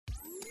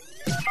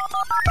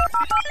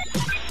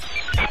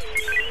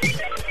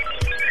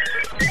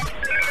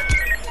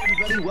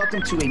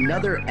Welcome to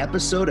another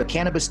episode of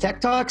Cannabis Tech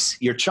Talks.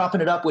 You're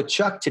chopping it up with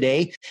Chuck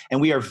today, and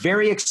we are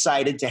very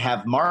excited to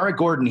have Mara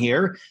Gordon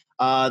here,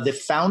 the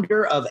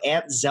founder of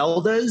Aunt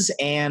Zelda's,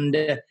 and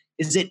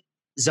is it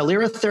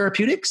Zelira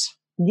Therapeutics?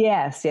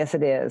 Yes,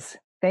 it is.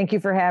 Thank you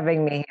for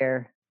having me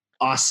here.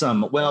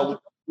 Awesome.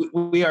 Well,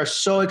 we are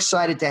so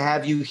excited to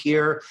have you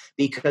here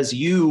because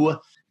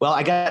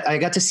I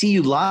got to see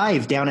you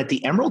live down at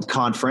the Emerald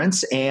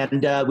Conference,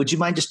 and would you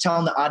mind just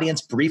telling the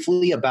audience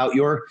briefly about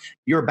your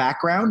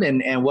background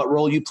and what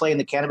role you play in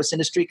the cannabis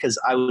industry? Because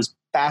I was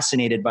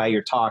fascinated by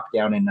your talk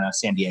down in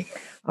San Diego.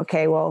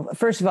 Okay, well,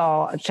 first of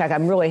all, Chuck,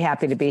 I'm really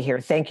happy to be here.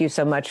 Thank you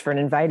so much for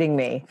inviting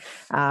me.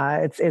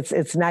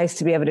 It's nice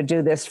to be able to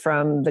do this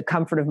from the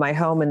comfort of my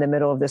home in the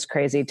middle of this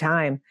crazy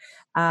time.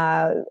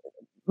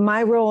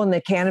 My role in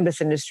the cannabis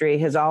industry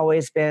has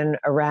always been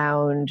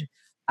around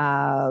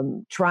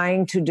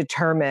trying to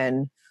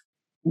determine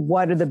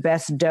what are the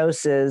best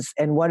doses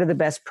and what are the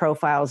best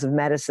profiles of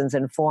medicines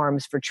and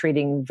forms for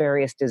treating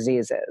various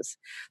diseases.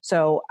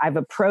 So I've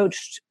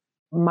approached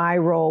my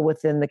role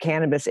within the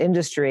cannabis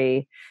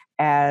industry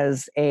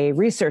as a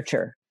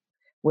researcher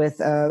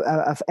with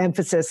a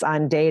emphasis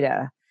on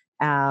data.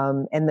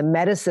 And the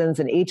medicines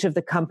in each of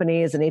the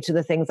companies and each of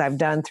the things I've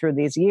done through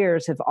these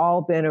years have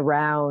all been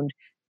around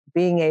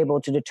being able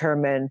to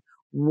determine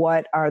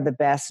what are the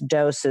best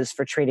doses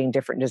for treating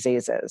different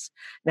diseases.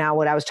 Now,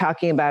 what I was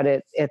talking about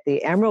at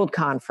the Emerald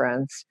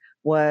Conference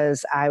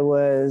was I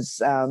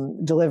was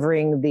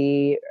delivering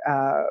the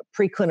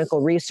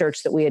preclinical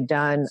research that we had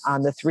done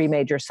on the 3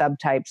 major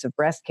subtypes of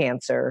breast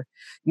cancer,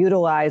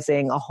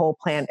 utilizing a whole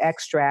plant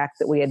extract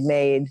that we had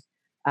made,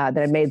 that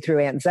I made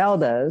through Aunt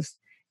Zelda's,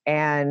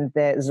 and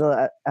that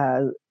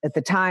at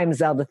the time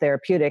Zelda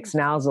Therapeutics,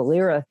 now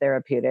Zelira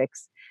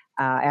Therapeutics,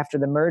 after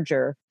the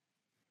merger,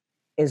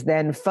 is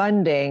then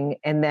funding,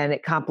 and then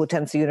at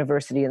Complutense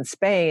University in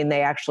Spain,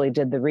 they actually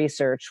did the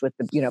research with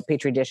the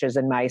petri dishes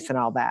and mice and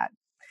all that.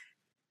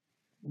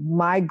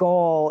 My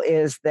goal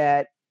is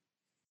that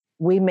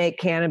we make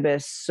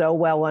cannabis so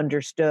well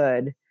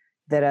understood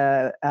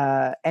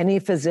that any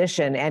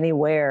physician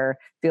anywhere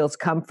feels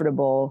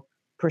comfortable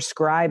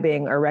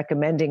prescribing or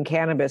recommending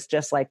cannabis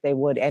just like they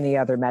would any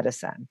other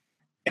medicine.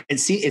 It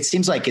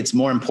seems like it's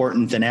more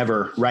important than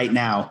ever right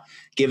now,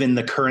 given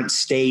the current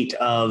state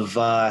of,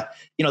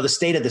 the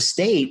state of the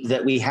state,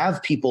 that we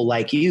have people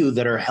like you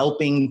that are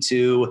helping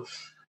to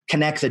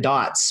connect the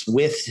dots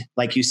with,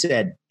 like you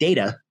said,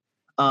 data.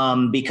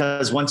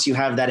 Because once you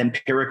have that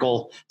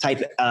empirical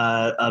type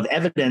of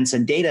evidence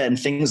and data and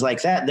things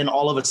like that, then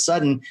all of a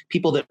sudden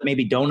people that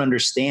maybe don't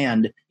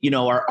understand,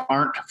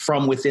 aren't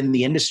from within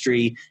the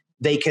industry,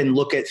 they can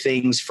look at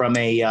things from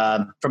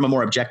a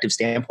more objective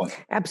standpoint.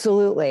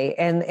 Absolutely.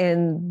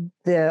 And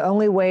the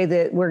only way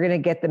that we're going to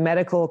get the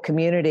medical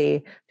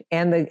community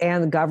and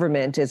the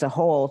government as a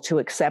whole to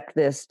accept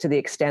this to the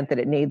extent that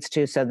it needs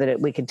to, so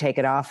that we can take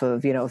it off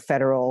of,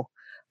 federal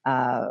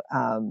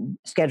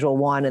Schedule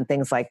 1 and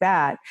things like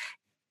that,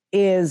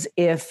 is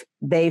if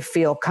they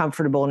feel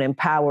comfortable and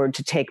empowered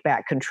to take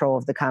back control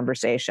of the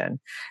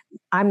conversation.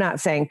 I'm not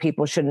saying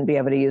people shouldn't be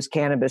able to use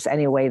cannabis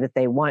any way that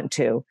they want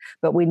to,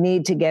 but we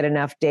need to get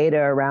enough data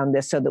around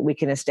this so that we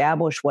can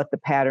establish what the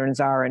patterns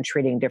are in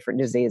treating different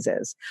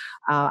diseases.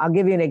 I'll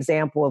give you an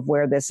example of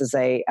where this is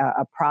a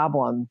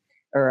problem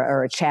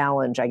or a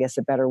challenge, I guess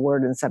a better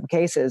word in some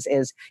cases,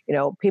 is,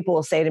 people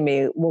will say to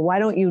me, well, why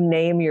don't you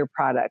name your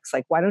products?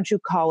 Like, why don't you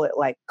call it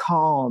like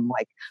Calm?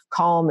 Like,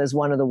 Calm is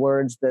one of the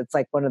words that's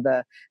like one of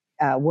the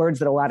words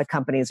that a lot of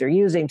companies are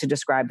using to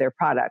describe their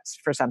products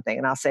for something.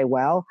 And I'll say,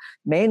 well,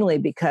 mainly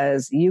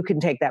because you can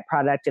take that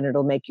product and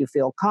it'll make you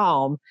feel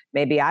calm.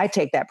 Maybe I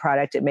take that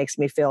product, it makes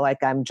me feel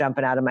like I'm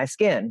jumping out of my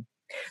skin.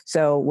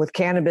 So with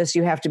cannabis,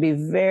 you have to be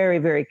very,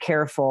 very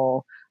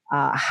careful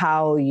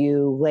how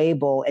you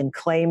label and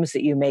claims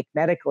that you make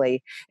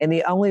medically. And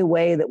the only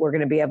way that we're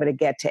going to be able to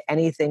get to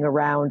anything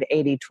around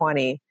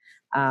 80-20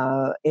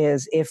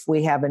 is if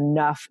we have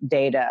enough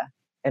data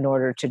in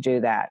order to do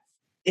that.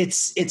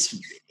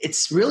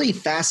 It's really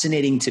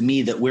fascinating to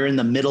me that we're in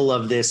the middle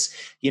of this.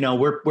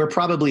 We're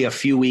probably a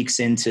few weeks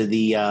into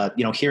the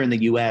here in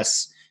the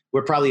US,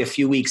 we're probably a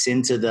few weeks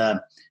into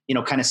the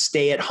kind of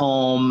stay at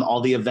home,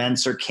 all the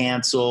events are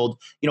canceled.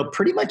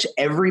 Pretty much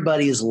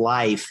everybody's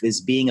life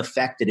is being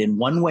affected in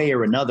one way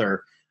or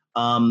another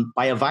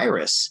by a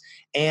virus.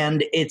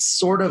 And it's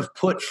sort of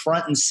put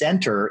front and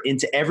center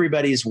into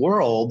everybody's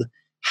world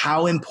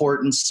how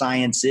important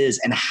science is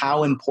and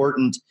how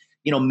important,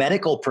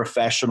 medical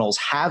professionals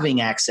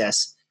having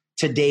access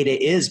to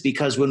data is,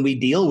 because when we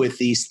deal with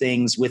these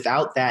things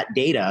without that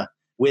data,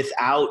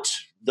 without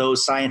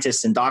those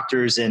scientists and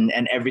doctors and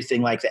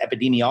everything, like the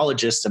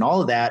epidemiologists and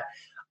all of that,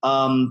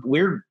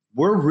 we're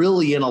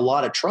really in a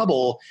lot of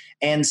trouble.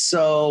 And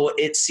so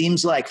it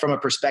seems like, from a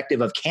perspective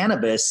of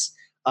cannabis,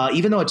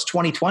 even though it's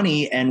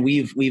 2020 and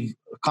we've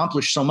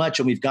accomplished so much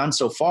and we've gone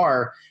so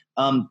far,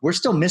 we're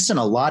still missing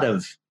a lot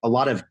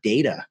of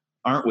data,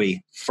 aren't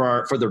we,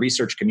 for the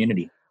research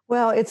community?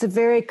 Well, it's a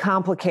very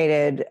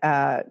complicated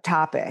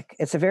topic.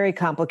 It's a very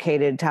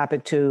complicated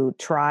topic to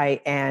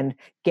try and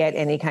get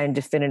any kind of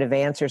definitive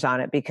answers on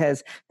it,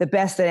 because the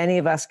best that any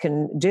of us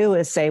can do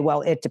is say,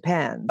 well, it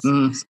depends.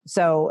 Mm.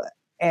 So,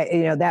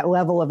 that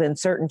level of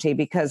uncertainty,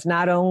 because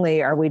not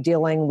only are we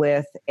dealing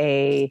with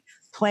a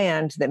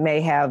plant that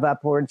may have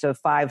upwards of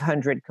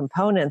 500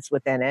 components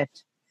within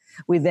it,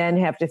 we then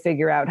have to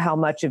figure out how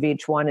much of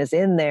each one is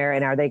in there,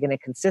 and are they going to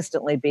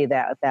consistently be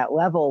that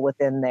level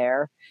within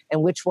there,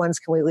 and which ones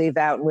can we leave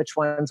out and which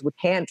ones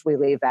can't we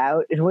leave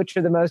out, and which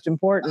are the most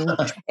important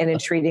and in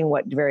treating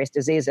what various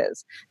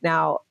diseases.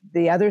 Now,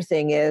 the other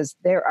thing is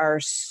there are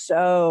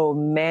so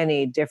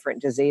many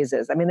different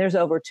diseases. I mean, there's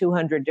over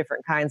 200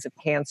 different kinds of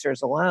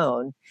cancers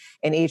alone,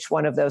 and each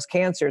one of those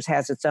cancers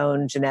has its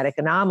own genetic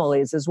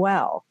anomalies as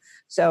well.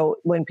 So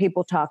when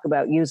people talk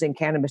about using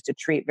cannabis to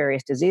treat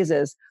various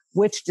diseases,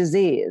 which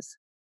disease?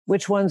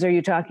 Which ones are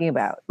you talking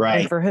about?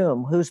 Right. And for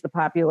whom? Who's the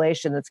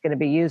population that's going to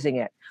be using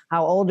it?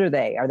 How old are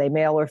they? Are they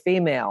male or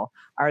female?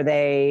 Have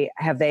they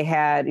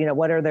had,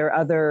 what are their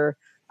other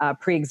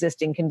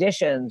pre-existing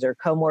conditions or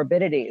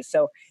comorbidities?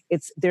 So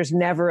there's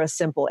never a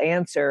simple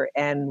answer.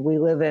 And we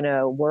live in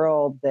a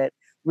world that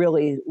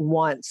really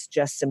wants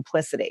just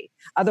simplicity.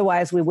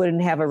 Otherwise, we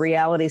wouldn't have a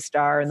reality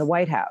star in the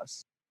White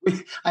House.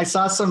 I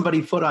saw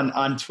somebody put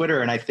on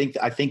Twitter, and I think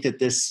that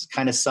this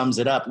kind of sums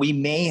it up. We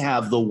may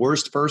have the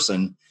worst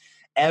person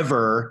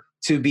ever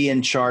to be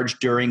in charge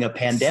during a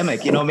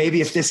pandemic. Maybe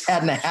if this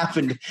hadn't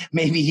happened,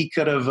 maybe he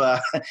could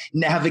have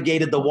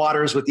navigated the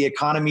waters with the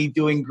economy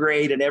doing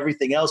great and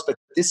everything else. But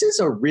this is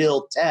a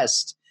real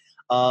test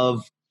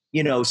of,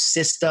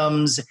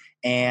 systems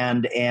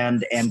and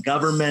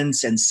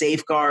governments and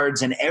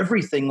safeguards and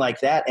everything like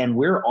that. And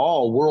we're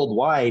all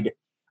worldwide,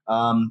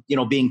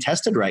 being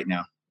tested right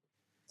now.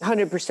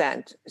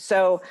 100%.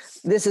 So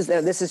this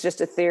is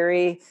just a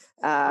theory.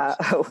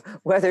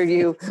 Whether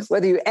you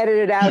edit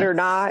it out or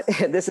not,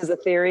 this is a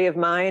theory of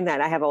mine,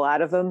 and I have a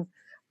lot of them.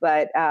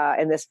 But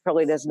and this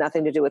probably has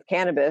nothing to do with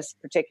cannabis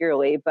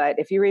particularly. But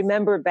if you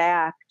remember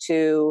back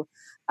to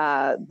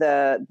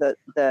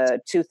the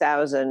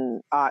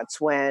 2000 aughts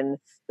when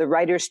the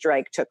writer's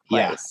strike took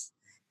place.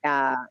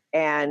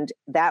 And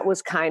that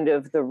was kind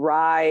of the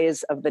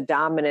rise of the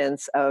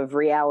dominance of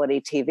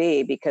reality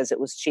TV, because it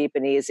was cheap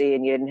and easy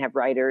and you didn't have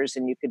writers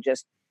and you could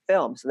just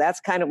film. So that's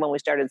kind of when we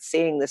started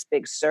seeing this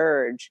big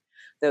surge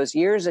those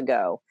years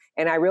ago.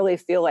 And I really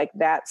feel like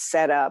that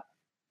set up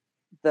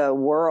the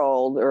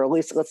world, or at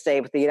least let's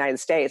say with the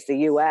United States, the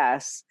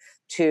US,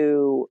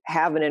 to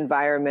have an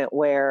environment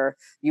where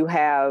you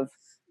have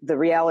the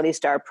reality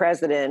star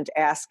president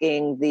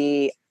asking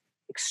the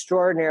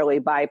extraordinarily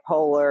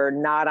bipolar,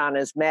 not on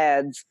his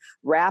meds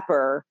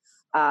rapper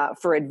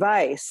for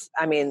advice.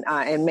 I mean,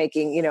 and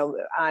making,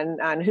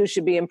 on who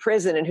should be in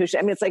prison and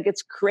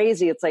it's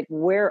crazy. It's like,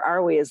 where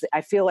are we?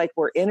 I feel like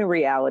we're in a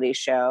reality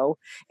show,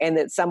 and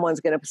that someone's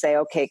going to say,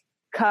 okay,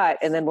 cut.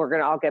 And then we're going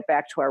to all get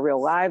back to our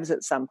real lives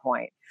at some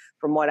point,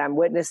 from what I'm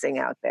witnessing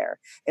out there.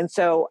 And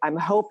so I'm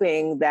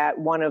hoping that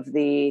one of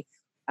the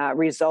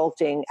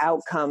resulting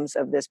outcomes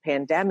of this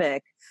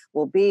pandemic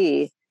will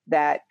be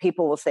that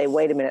people will say,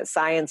 wait a minute,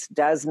 science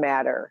does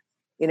matter.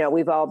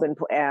 We've all been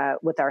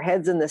with our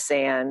heads in the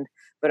sand,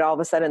 but all of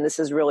a sudden this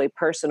is really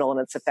personal and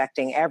it's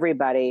affecting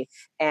everybody.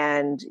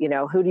 And,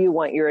 who do you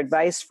want your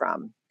advice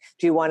from?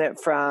 Do you want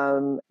it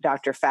from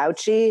Dr.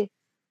 Fauci,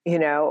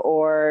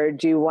 or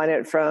do you want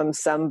it from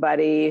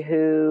somebody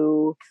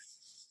who,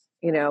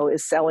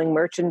 is selling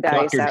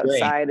merchandise Dr.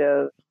 outside Dre.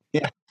 of...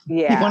 Yeah.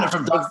 Yeah, You want it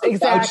from Dr.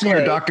 exactly.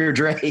 Fauci or Dr.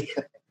 Dre?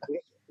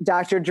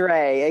 Dr.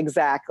 Dre,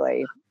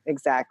 exactly.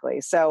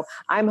 So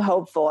I'm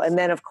hopeful. And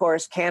then, of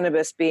course,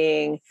 cannabis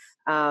being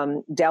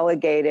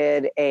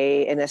delegated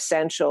an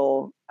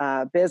essential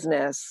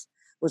business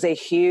was a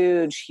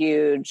huge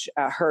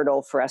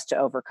hurdle for us to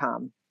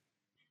overcome.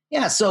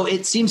 Yeah. So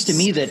it seems to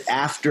me that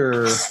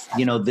after,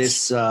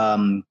 this,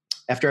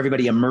 after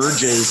everybody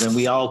emerges and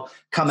we all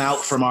come out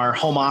from our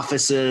home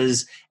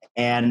offices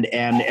and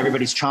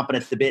everybody's chomping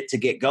at the bit to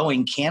get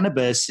going,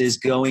 cannabis is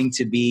going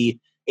to be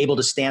able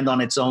to stand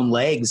on its own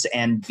legs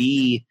and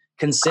be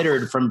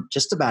considered from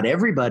just about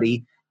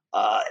everybody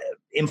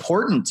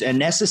important and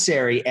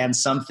necessary, and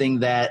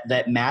something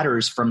that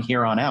matters from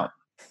here on out.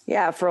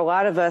 Yeah, for a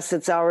lot of us,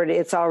 it's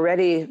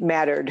already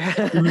mattered.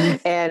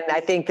 Mm-hmm. And I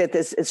think that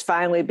this is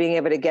finally being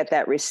able to get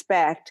that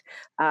respect.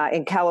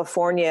 In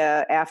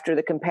California, after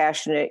the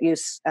Compassionate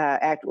Use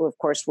Act, of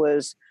course,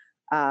 was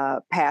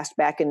passed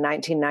back in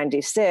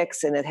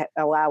 1996, and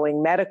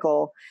allowing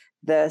medical,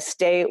 the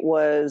state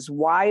was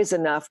wise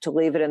enough to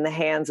leave it in the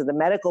hands of the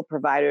medical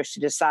providers to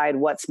decide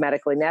what's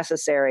medically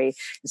necessary,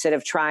 instead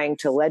of trying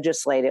to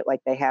legislate it like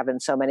they have in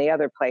so many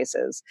other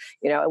places,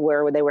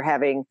 where they were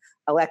having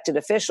elected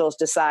officials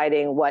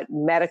deciding what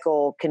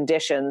medical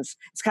conditions.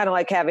 It's kind of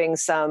like having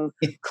some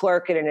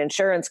clerk at an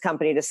insurance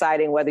company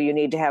deciding whether you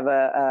need to have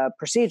a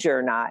procedure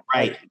or not.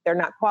 Right. Like, they're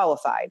not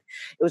qualified.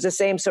 It was the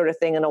same sort of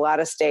thing in a lot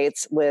of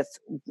states with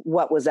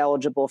what was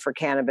eligible for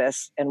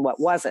cannabis and what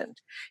wasn't.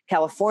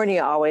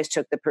 California always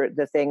took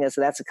the thing as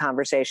that's a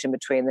conversation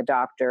between the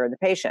doctor and the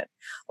patient.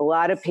 A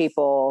lot of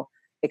people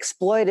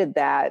exploited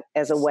that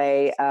as a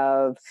way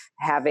of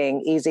having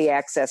easy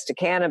access to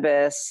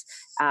cannabis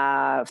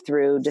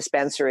through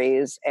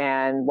dispensaries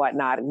and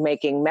whatnot,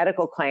 making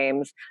medical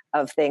claims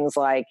of things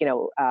like,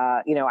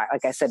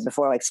 like I said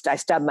before, like I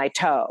stubbed my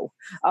toe.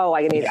 Oh,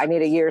 I need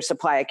a year's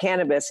supply of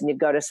cannabis, and you'd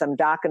go to some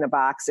doc in a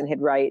box, and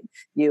he'd write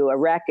you a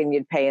rec, and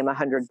you'd pay him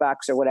 $100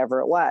 or whatever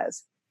it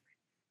was.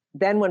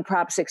 Then when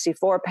Prop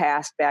 64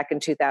 passed back in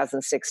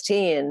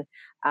 2016,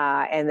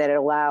 and that it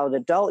allowed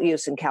adult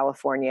use in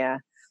California,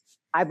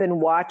 I've been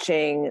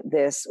watching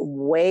this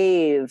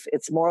wave.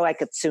 It's more like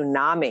a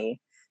tsunami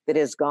that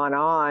has gone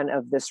on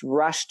of this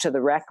rush to the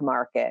rec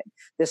market,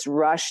 this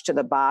rush to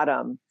the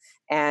bottom.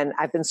 And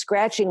I've been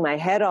scratching my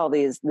head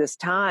this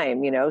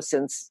time,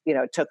 since,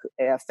 it took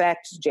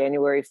effect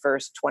January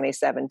 1st,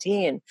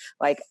 2017.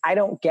 Like, I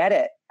don't get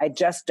it. I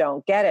just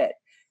don't get it.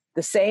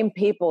 The same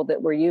people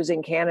that were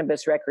using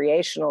cannabis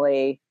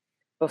recreationally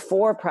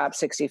before Prop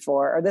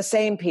 64 are the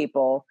same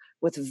people,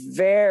 with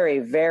very,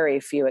 very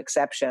few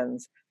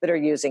exceptions, that are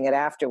using it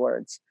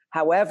afterwards.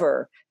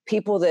 However,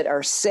 people that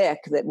are sick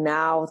that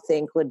now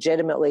think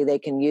legitimately they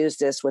can use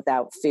this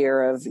without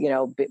fear of,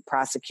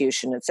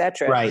 prosecution, et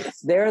cetera, right,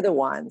 they're the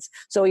ones.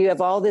 So you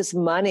have all this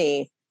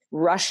money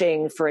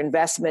rushing for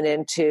investment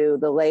into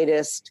the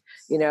latest,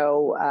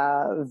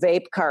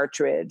 vape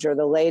cartridge or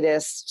the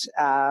latest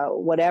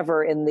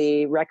whatever in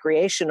the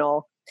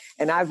recreational.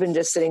 And I've been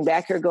just sitting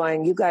back here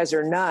going, you guys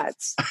are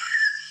nuts.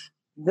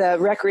 The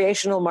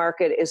recreational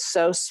market is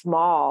so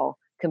small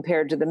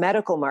compared to the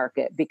medical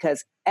market,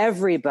 because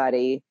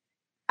everybody,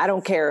 I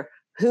don't care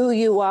who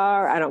you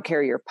are, I don't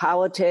care your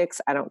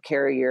politics, I don't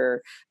care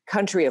your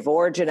country of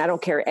origin, I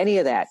don't care any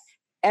of that.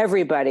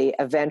 Everybody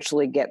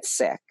eventually gets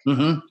sick.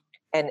 Mm-hmm.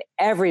 And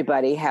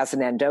everybody has an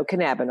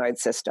endocannabinoid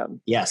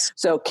system. Yes.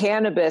 So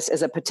cannabis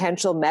is a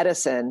potential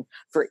medicine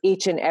for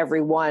each and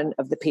every one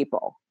of the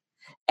people.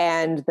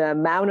 And the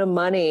amount of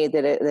money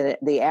that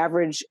the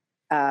average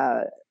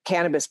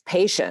cannabis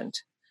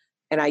patient,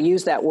 and I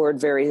use that word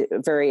very,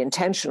 very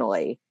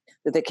intentionally,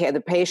 that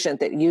the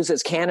patient that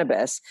uses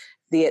cannabis,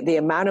 the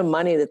amount of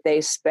money that they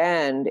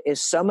spend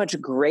is so much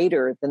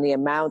greater than the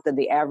amount that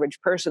the average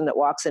person that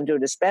walks into a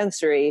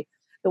dispensary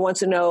that wants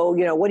to know,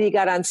 what do you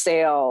got on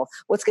sale?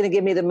 What's going to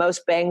give me the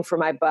most bang for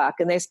my buck?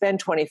 And they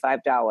spend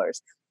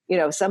 $25.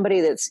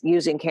 Somebody that's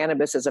using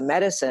cannabis as a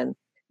medicine,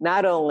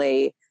 not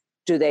only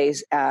do they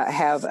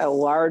have a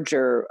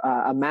larger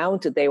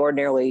amount that they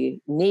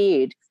ordinarily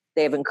need,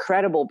 they have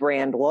incredible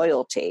brand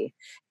loyalty,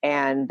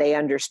 and they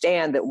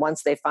understand that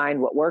once they find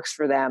what works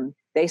for them,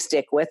 they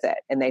stick with it,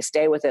 and they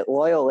stay with it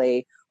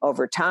loyally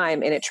over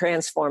time, and it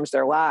transforms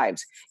their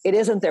lives. It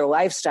isn't their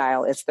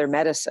lifestyle, it's their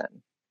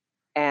medicine.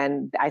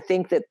 And I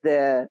think that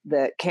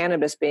the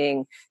cannabis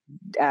being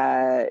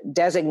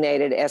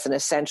designated as an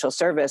essential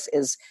service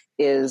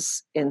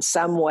is in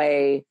some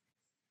way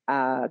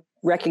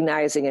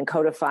recognizing and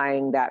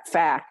codifying that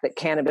fact that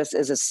cannabis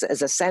is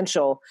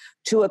essential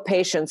to a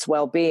patient's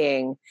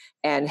well-being,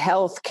 and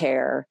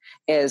healthcare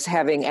is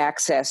having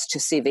access to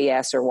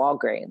CVS or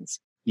Walgreens.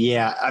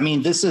 Yeah, I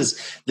mean, this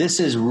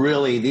is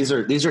really these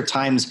are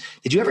times.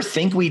 Did you ever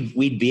think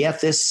we'd be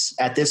at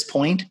this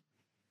point?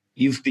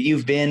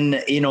 You've been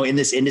in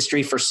this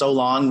industry for so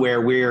long,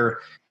 where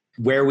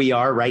we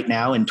are right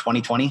now in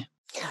 2020.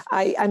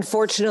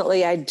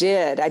 Unfortunately, I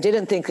did. I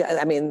didn't think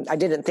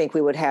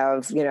we would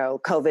have,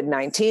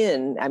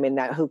 COVID-19. I mean,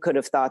 who could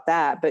have thought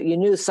that? But you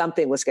knew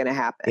something was going to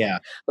happen. Yeah.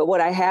 But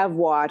what I have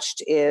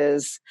watched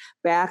is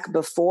back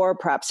before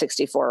Prop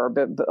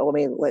 64,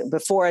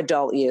 before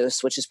adult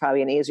use, which is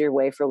probably an easier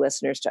way for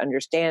listeners to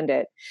understand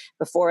it.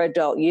 Before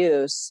adult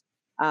use,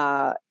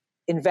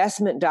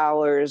 investment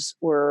dollars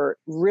were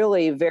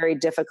really very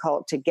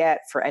difficult to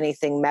get for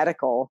anything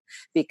medical,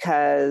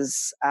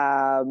 because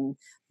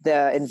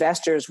the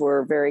investors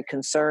were very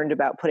concerned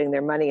about putting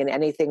their money in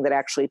anything that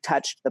actually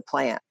touched the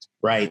plant.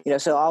 Right.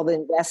 So all the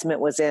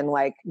investment was in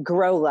like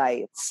grow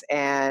lights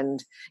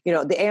and,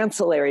 the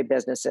ancillary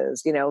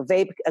businesses,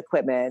 vape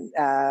equipment,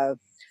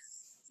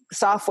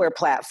 software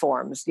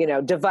platforms,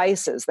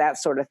 devices, that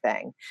sort of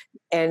thing.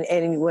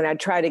 And when I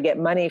try to get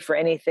money for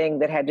anything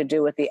that had to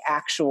do with the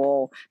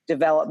actual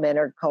development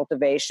or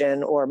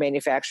cultivation or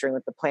manufacturing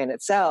with the plant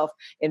itself,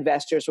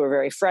 investors were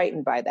very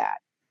frightened by that.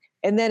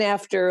 And then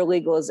after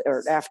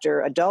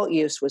after adult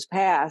use was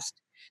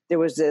passed, there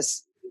was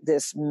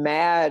this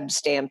mad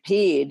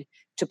stampede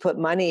to put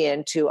money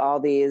into all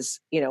these,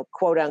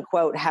 quote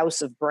unquote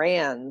house of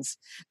brands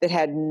that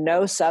had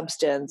no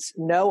substance,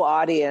 no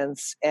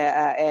audience.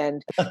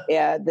 And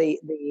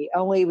the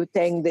only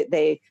thing that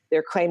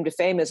their claim to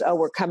fame is,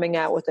 we're coming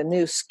out with a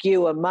new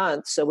SKU a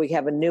month, so we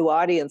have a new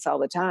audience all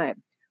the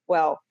time.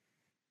 Well,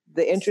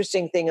 the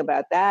interesting thing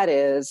about that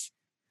is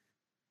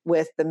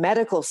with the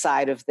medical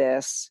side of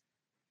this,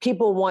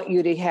 people want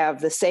you to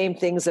have the same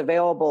things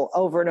available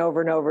over and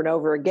over and over and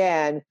over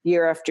again,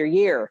 year after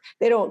year.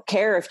 They don't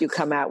care if you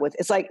come out with,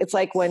 it's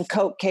like when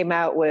Coke came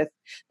out with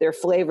their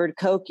flavored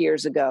Coke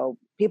years ago.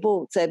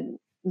 People said,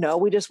 no,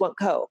 we just want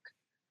Coke.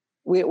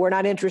 We're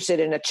not interested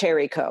in a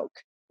cherry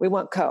Coke. We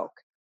want Coke.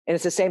 And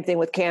it's the same thing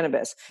with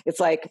cannabis. It's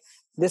like,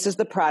 this is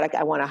the product.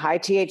 I want a high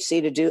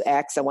THC to do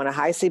X. I want a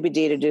high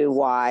CBD to do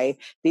Y.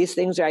 These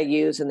things I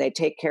use and they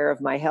take care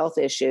of my health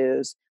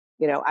issues.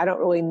 I don't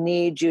really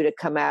need you to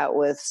come out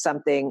with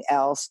something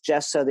else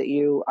just so that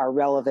you are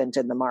relevant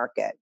in the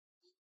market.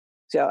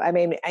 So, I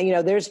mean,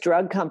 there's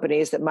drug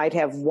companies that might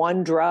have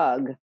one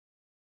drug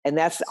and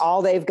that's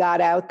all they've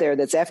got out there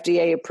that's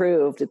FDA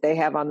approved that they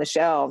have on the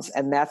shelves.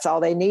 And that's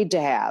all they need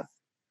to have.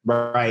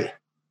 Right.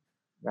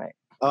 Right.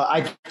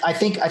 I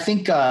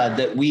think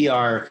that we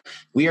are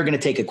going to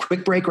take a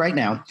quick break right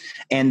now,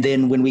 and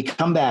then when we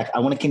come back, I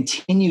want to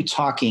continue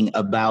talking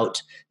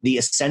about the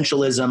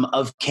essentialism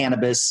of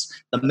cannabis,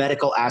 the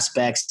medical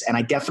aspects, and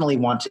I definitely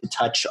want to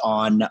touch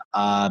on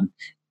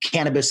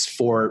cannabis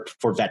for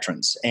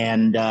veterans,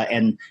 and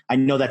I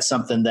know that's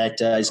something that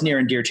is near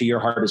and dear to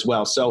your heart as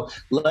well. So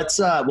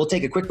we'll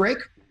take a quick break,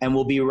 and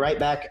we'll be right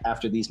back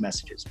after these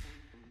messages.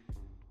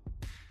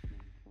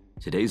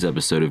 Today's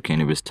episode of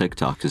Cannabis Tech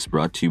Talks is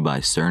brought to you by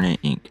Cerna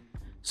Inc.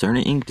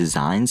 Cerna Inc.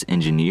 designs,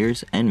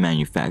 engineers, and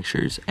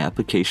manufactures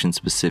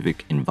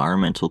application-specific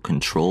environmental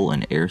control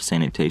and air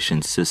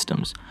sanitation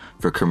systems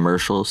for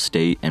commercial,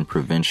 state, and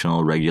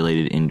provincial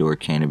regulated indoor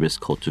cannabis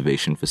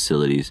cultivation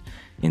facilities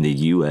in the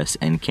U.S.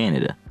 and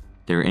Canada.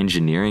 Their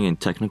engineering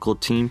and technical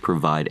team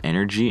provide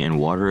energy and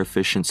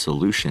water-efficient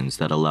solutions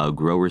that allow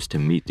growers to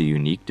meet the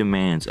unique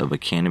demands of a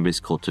cannabis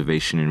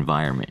cultivation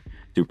environment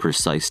through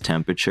precise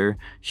temperature,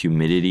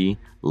 humidity,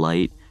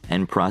 light,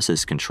 and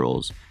process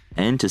controls,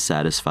 and to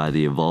satisfy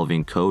the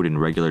evolving code and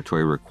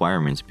regulatory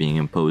requirements being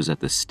imposed at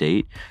the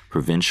state,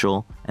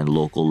 provincial, and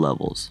local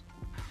levels.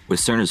 With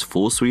Cerna's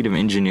full suite of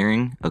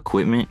engineering,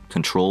 equipment,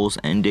 controls,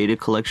 and data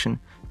collection,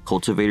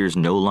 cultivators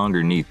no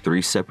longer need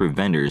 3 separate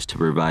vendors to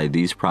provide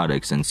these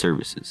products and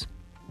services.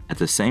 At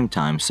the same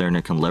time,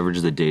 Cerna can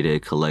leverage the data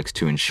it collects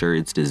to ensure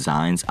its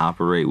designs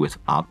operate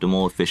with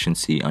optimal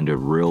efficiency under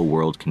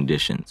real-world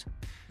conditions.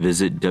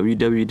 Visit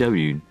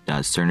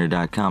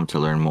www.cerna.com to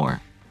learn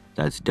more.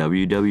 That's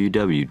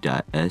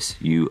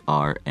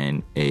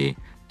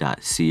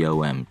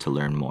www.surna.com to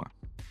learn more.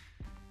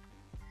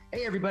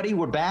 Hey everybody,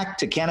 we're back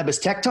to Cannabis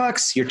Tech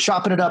Talks. You're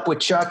chopping it up with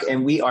Chuck,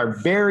 and we are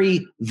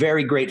very,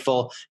 very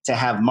grateful to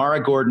have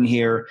Mara Gordon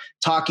here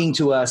talking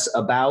to us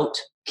about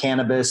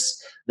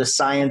cannabis, the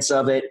science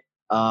of it,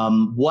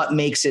 what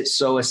makes it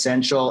so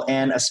essential,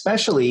 and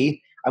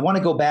especially, I want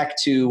to go back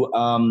to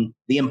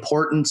the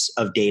importance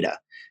of data.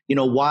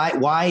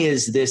 Why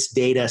is this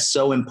data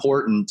so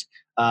important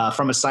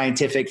from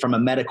a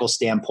medical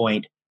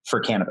standpoint for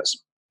cannabis?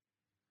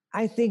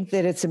 I think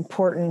that it's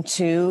important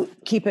to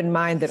keep in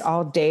mind that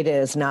all data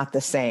is not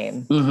the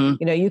same.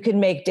 Mm-hmm.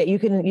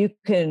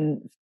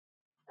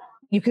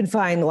 You can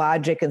find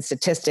logic and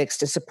statistics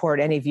to support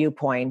any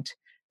viewpoint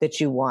that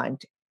you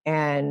want.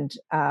 And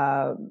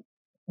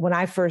when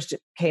I first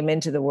came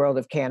into the world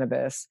of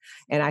cannabis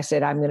and I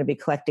said, I'm going to be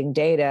collecting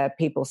data,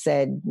 people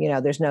said,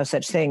 there's no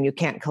such thing. You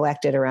can't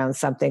collect it around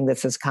something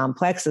that's as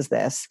complex as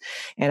this.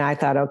 And I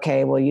thought,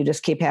 okay, well, you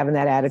just keep having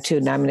that attitude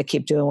and I'm going to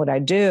keep doing what I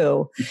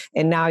do.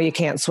 And now you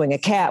can't swing a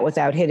cat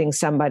without hitting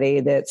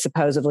somebody that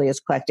supposedly is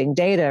collecting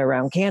data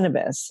around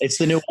cannabis. It's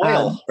the new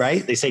oil,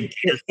 right? They say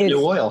it's the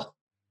new oil.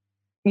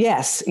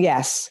 Yes,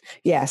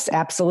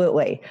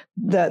 absolutely.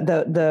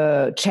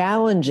 The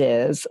challenge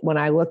is when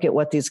I look at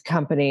what these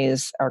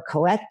companies are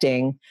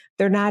collecting,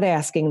 they're not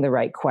asking the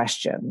right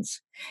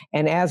questions.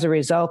 And as a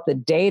result, the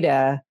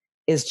data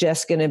is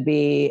just going to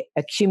be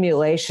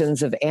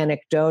accumulations of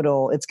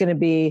anecdotal. It's going to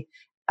be,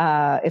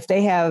 if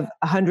they have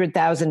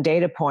 100,000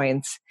 data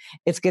points,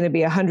 it's going to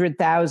be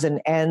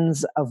 100,000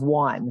 ends of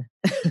one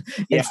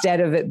instead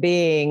of it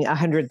being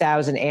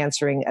 100,000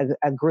 answering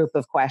a group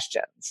of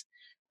questions.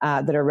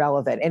 That are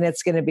relevant. And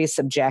it's going to be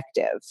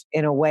subjective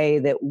in a way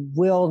that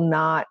will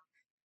not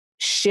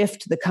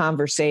shift the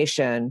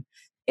conversation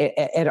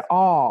at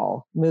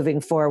all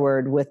moving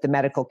forward with the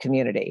medical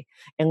community.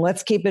 And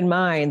let's keep in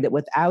mind that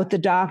without the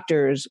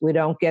doctors, we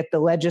don't get the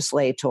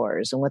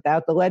legislators. And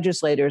without the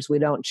legislators, we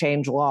don't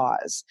change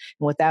laws.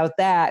 And without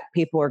that,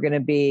 people are going to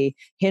be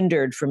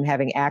hindered from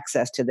having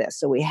access to this.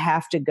 So we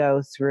have to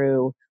go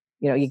through,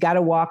 you got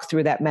to walk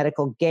through that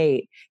medical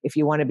gate if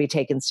you want to be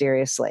taken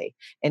seriously.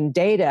 And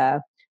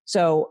data,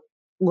 so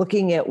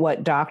looking at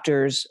what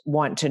doctors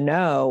want to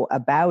know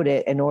about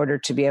it in order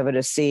to be able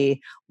to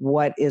see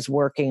what is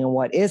working and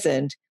what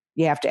isn't,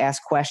 you have to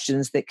ask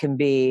questions that can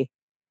be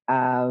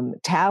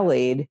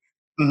tallied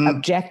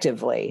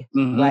objectively.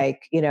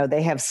 Like,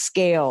 they have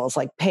scales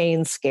like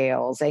pain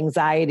scales,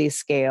 anxiety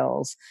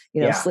scales,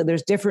 so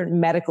there's different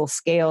medical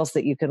scales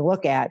that you can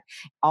look at.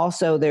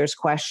 Also, there's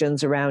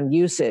questions around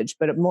usage,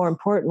 but more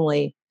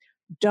importantly,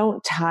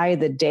 don't tie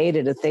the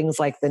data to things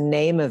like the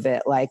name of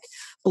it, like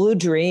Blue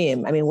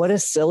Dream. I mean, what a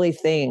silly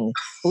thing.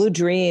 Blue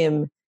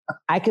Dream,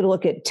 I could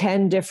look at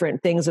 10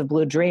 different things of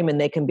Blue Dream and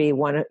they can be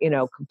one,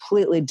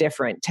 completely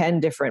different, 10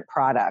 different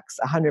products,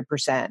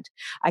 100%.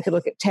 I could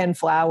look at 10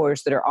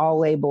 flowers that are all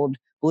labeled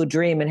Blue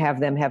Dream and have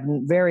them have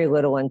very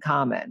little in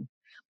common.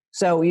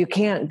 So you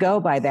can't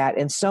go by that.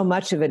 And so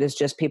much of it is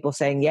just people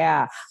saying,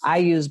 yeah, I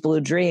use Blue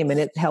Dream and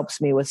it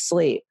helps me with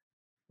sleep.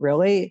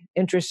 Really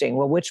interesting.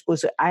 Well, which Blue?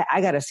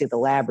 I got to see the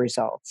lab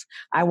results.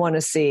 I want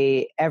to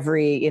see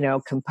every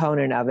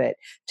component of it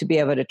to be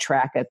able to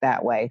track it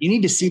that way. You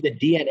need to see the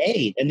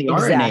DNA and the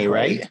Exactly. RNA,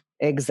 right?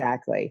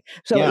 Exactly.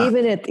 So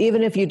even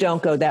if you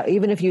don't go that,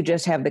 even if you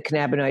just have the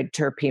cannabinoid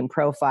terpene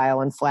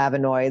profile and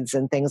flavonoids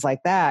and things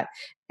like that,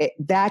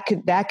 that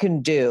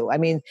can do. I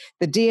mean,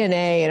 the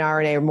DNA and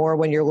RNA are more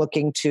when you're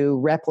looking to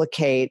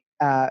replicate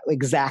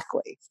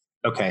exactly.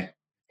 Okay.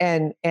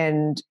 And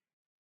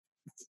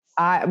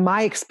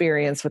my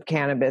experience with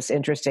cannabis,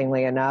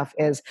 interestingly enough,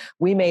 is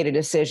we made a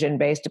decision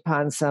based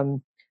upon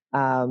some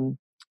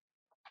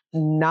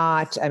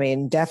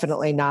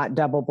definitely not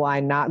double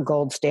blind, not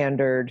gold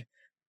standard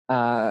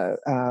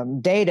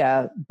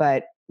data,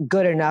 but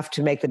good enough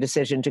to make the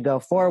decision to go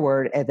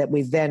forward, and that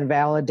we've then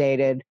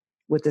validated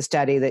with the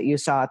study that you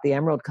saw at the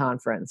Emerald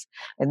Conference.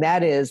 And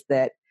that is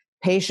that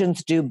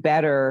patients do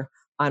better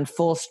on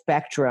full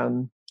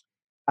spectrum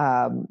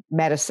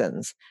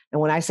medicines. And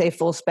when I say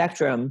full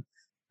spectrum,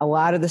 a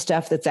lot of the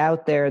stuff that's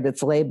out there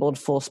that's labeled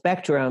full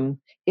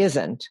spectrum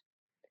isn't.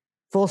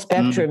 Full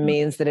spectrum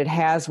means that it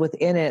has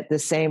within it the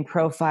same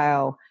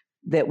profile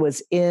that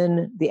was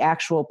in the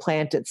actual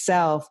plant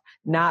itself,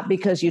 not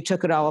because you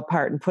took it all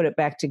apart and put it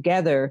back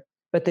together,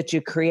 but that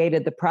you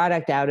created the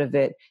product out of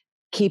it,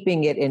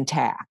 keeping it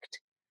intact.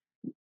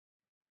 Does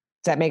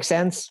that make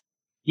sense?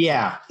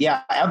 Yeah,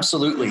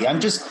 absolutely.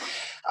 And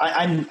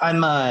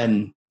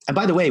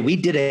by the way, we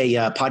did a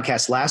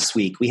podcast last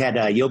week. We had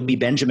Yobi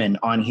Benjamin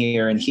on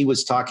here, and he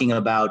was talking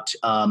about,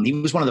 he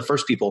was one of the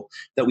first people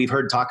that we've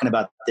heard talking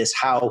about this,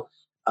 how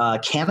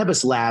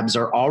cannabis labs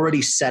are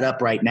already set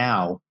up right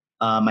now.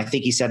 I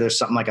think he said there's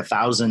something like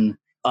 1,000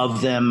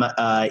 of them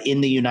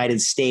in the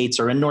United States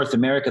or in North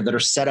America that are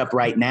set up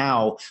right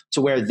now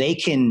to where they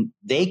can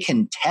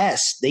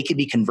test, they can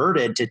be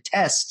converted to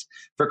test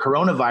for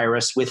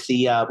coronavirus with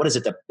the,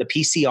 the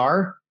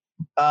PCR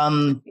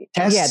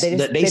tests.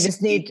 Yeah, they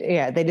just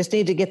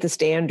need to get the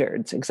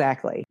standards.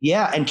 Exactly.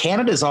 Yeah. And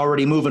Canada's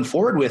already moving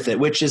forward with it,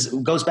 which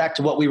goes back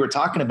to what we were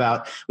talking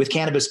about with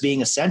cannabis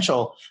being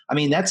essential. I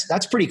mean,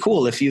 that's pretty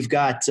cool. If you've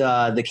got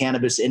the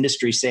cannabis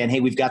industry saying, hey,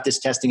 we've got this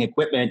testing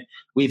equipment,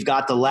 we've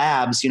got the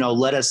labs,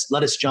 let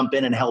us jump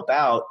in and help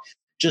out.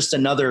 Just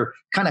another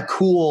kind of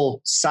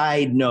cool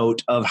side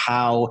note of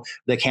how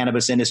the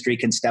cannabis industry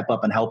can step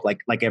up and help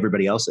like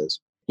everybody else is.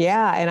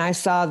 Yeah, and I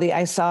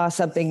saw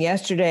something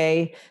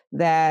yesterday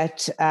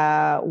that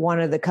one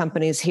of the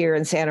companies here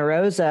in Santa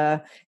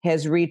Rosa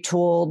has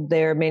retooled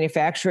their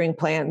manufacturing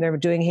plant, and they're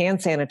doing hand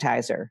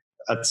sanitizer.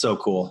 That's so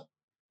cool.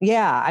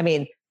 Yeah, I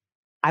mean,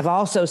 I've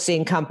also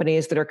seen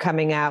companies that are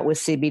coming out with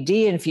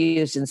CBD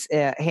infused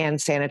hand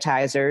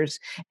sanitizers,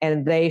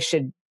 and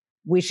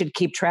we should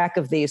keep track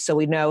of these so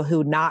we know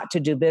who not to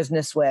do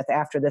business with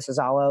after this is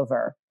all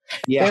over.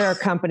 Yeah. There are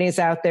companies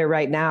out there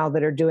right now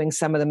that are doing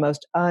some of the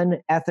most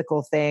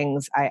unethical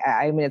things.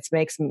 I mean, it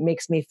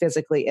makes me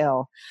physically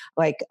ill.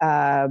 Like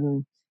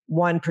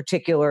one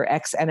particular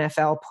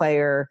ex-NFL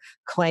player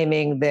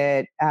claiming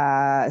that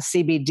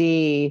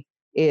CBD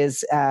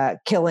is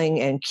killing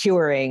and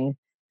curing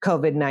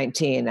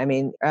COVID-19. I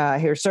mean,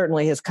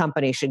 certainly his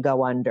company should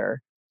go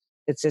under.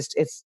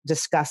 It's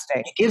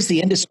disgusting. It gives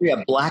the industry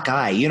a black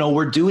eye.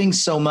 We're doing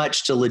so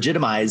much to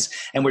legitimize,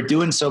 and we're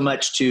doing so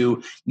much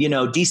to,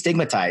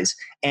 destigmatize,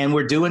 and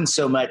we're doing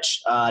so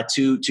much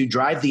to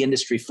drive the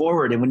industry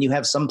forward. And when you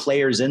have some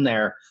players in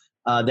there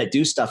that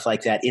do stuff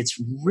like that, it's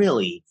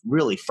really,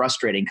 really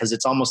frustrating, because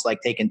it's almost like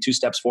taking 2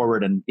 steps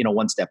forward and,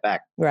 1 step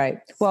back. Right.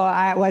 Well,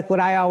 I like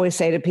what I always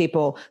say to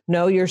people: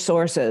 know your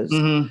sources.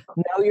 Mm-hmm.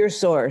 Know your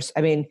source.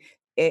 I mean,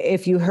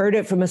 if you heard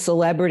it from a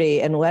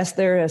celebrity, unless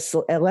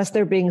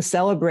they're being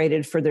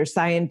celebrated for their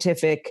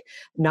scientific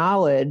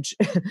knowledge,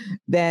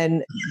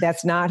 then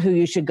that's not who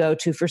you should go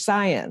to for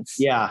science.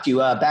 Yeah.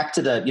 Back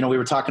to we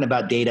were talking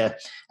about data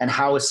and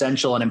how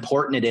essential and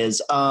important it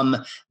is.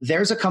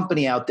 There's a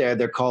company out there,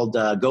 they're called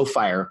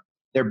GoFire.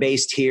 They're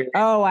based here.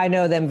 Oh, I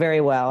know them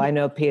very well. I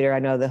know Peter. I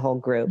know the whole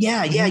group.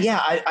 Yeah.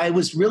 I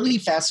was really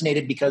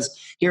fascinated because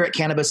here at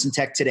Cannabis and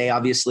Tech Today,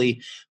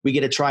 obviously, we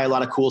get to try a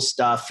lot of cool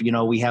stuff.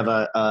 We have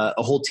a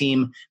whole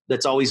team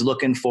that's always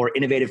looking for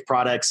innovative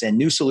products and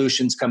new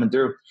solutions coming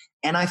through.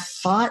 And I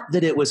thought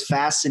that it was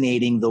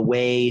fascinating the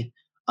way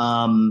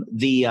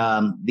the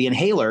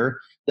inhaler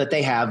that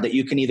they have that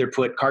you can either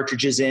put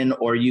cartridges in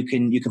or you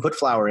can put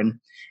flower in,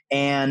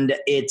 and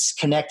it's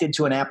connected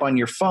to an app on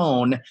your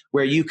phone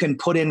where you can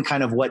put in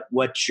kind of what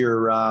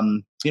you're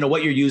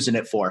what you're using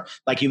it for.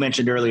 Like you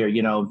mentioned earlier,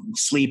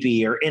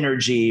 sleepy or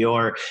energy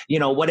or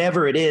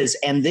whatever it is,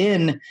 and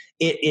then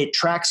it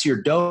tracks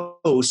your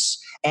dose,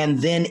 and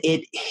then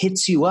it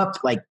hits you up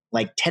like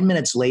 10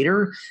 minutes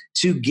later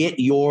to get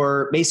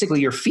your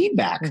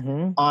feedback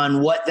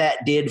on what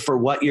that did for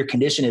what your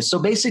condition is. So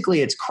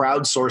basically it's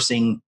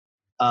crowdsourcing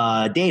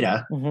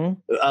data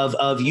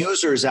of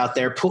users out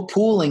there,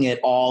 pooling it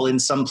all in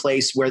some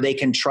place where they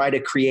can try to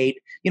create,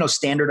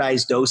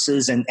 standardized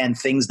doses and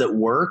things that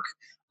work.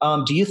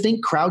 Do you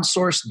think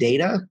crowdsourced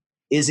data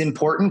is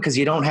important because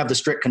you don't have the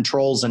strict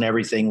controls and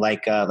everything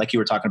like you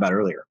were talking about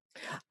earlier?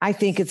 I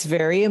think it's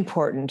very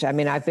important. I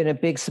mean, I've been a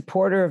big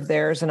supporter of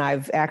theirs, and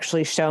I've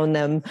actually shown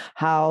them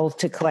how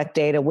to collect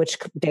data, which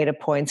data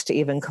points to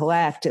even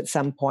collect at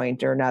some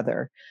point or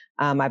another.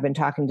 I've been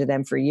talking to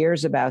them for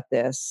years about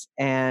this,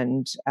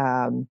 and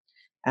am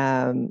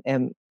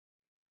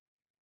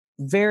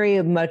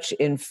very much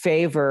in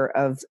favor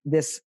of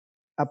this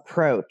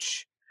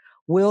approach.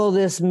 Will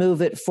this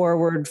move it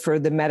forward for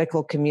the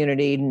medical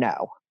community?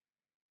 No.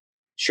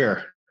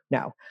 Sure.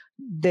 No.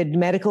 The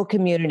medical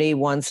community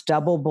wants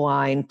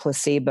double-blind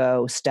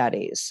placebo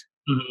studies.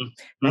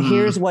 Now,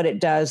 here's what it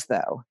does,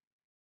 though.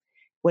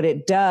 What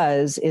it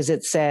does is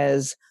it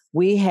says,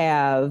 we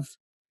have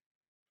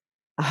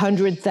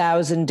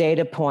 100,000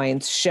 data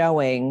points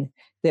showing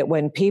that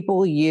when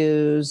people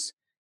use,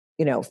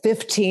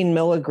 15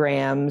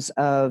 milligrams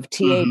of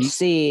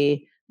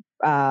THC,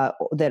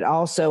 that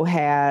also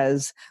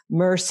has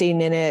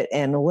myrcene in it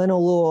and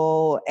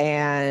linalool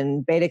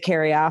and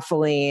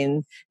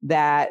beta-caryophyllene,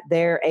 that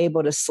they're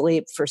able to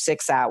sleep for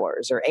 6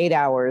 hours or 8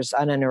 hours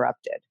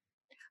uninterrupted.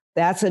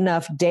 That's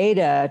enough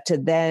data to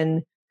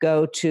then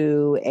go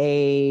to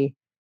a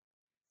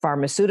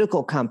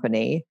pharmaceutical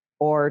company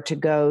or to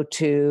go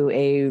to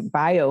a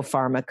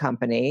biopharma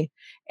company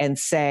and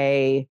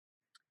say,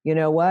 you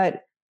know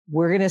what?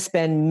 We're going to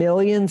spend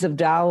millions of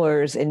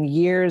dollars and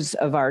years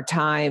of our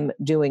time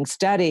doing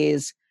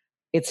studies.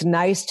 It's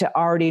nice to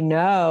already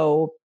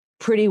know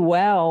pretty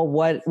well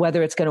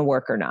whether it's going to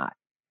work or not.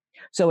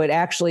 So it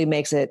actually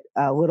makes it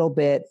a little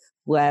bit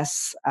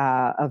less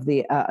of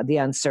the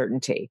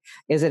uncertainty.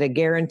 Is it a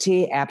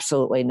guarantee?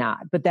 Absolutely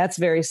not. But that's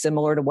very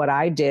similar to what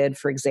I did,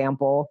 for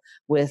example,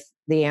 with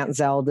the Aunt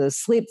Zelda's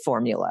sleep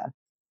formula.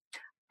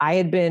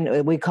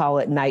 We call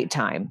it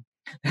nighttime.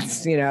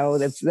 That's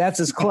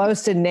as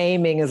close to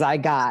naming as I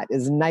got,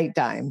 is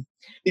nighttime.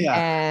 Yeah.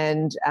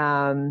 And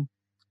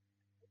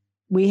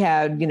we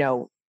had,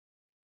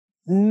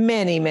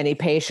 many, many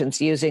patients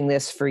using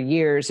this for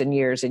years and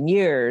years and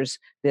years,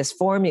 this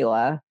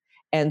formula.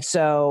 And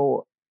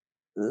so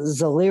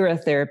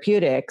Zalira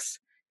Therapeutics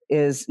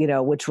is,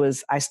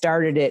 I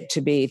started it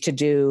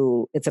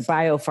it's a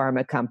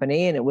biopharma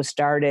company, and it was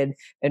started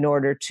in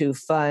order to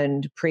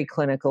fund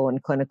preclinical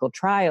and clinical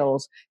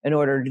trials in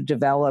order to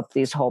develop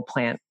these whole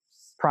plant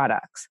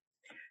products.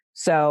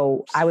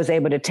 So I was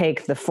able to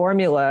take the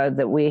formula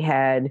that we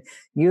had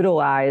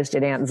utilized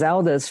at Aunt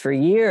Zelda's for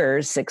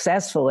years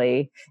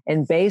successfully,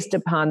 and based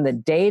upon the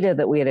data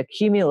that we had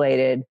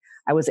accumulated,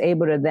 I was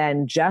able to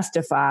then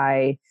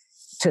justify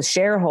to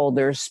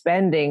shareholders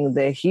spending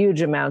the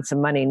huge amounts of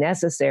money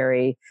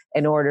necessary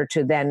in order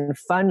to then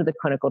fund the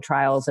clinical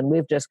trials. And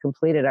we've just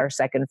completed our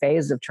second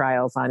phase of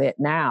trials on it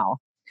now,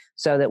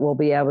 so that we'll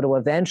be able to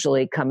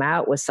eventually come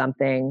out with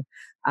something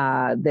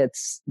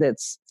that's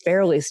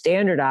fairly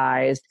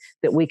standardized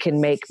that we can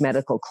make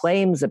medical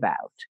claims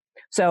about.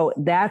 So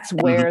that's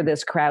where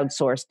this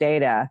crowdsourced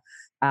data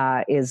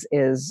is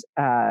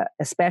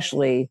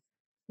especially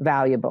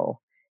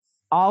valuable.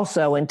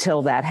 Also,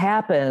 until that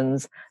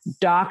happens,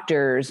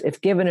 doctors, if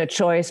given a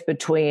choice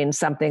between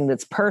something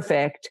that's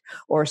perfect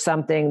or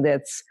something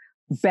that's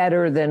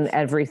better than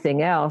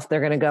everything else,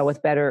 they're going to go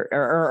with better,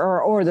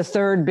 or the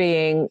third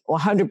being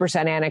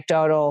 100%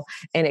 anecdotal,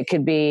 and it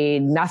could be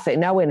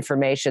nothing, no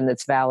information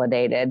that's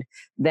validated.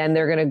 Then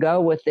they're going to go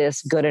with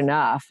this good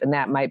enough, and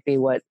that might be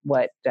what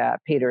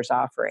Peter's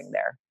offering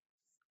there.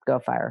 Go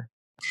Fire.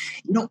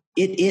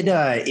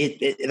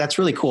 That's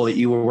really cool that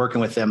you were working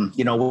with them,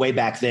 way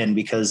back then,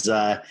 because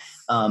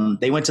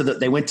they went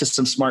to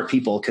some smart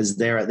people, because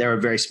they're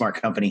a very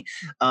smart company.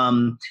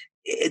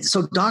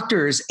 So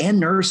doctors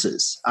and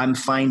nurses, I'm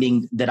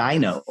finding that I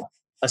know,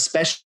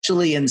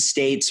 especially in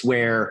states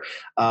where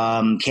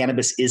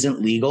cannabis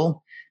isn't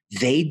legal,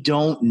 they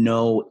don't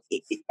know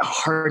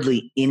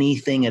hardly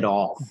anything at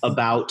all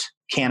about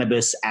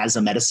cannabis as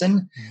a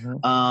medicine.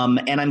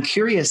 And I'm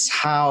curious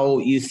how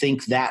you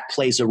think that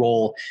plays a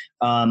role.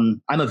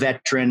 I'm a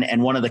veteran,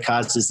 and one of the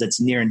causes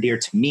that's near and dear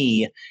to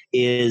me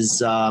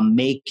is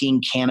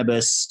making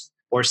cannabis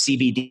or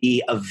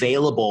CBD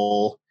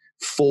available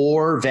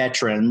for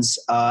veterans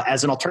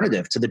as an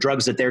alternative to the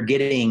drugs that they're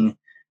getting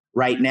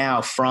right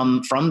now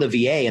from the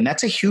VA. And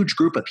that's a huge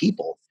group of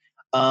people.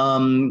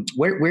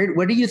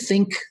 Where do you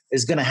think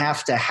is going to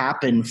have to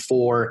happen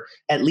for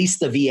at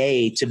least the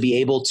VA to be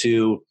able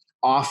to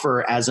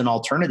offer as an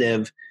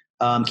alternative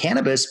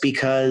cannabis,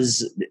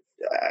 because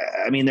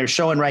I mean, they're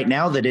showing right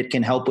now that it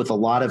can help with a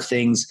lot of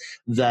things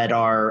that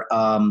are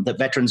that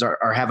veterans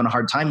are having a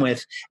hard time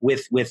with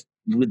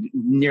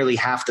nearly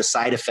half the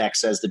side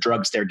effects as the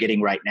drugs they're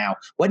getting right now.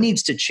 What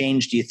needs to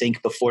change, do you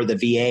think, before the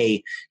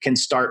VA can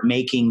start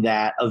making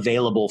that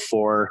available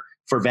for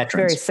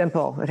veterans? Very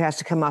simple. It has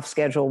to come off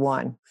Schedule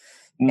 1.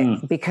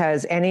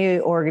 Because any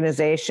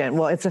organization,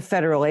 well, it's a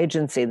federal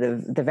agency, the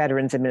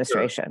Veterans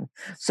Administration.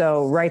 Sure.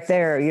 So right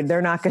there,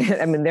 they're not going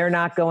to, I mean, they're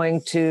not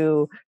going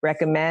to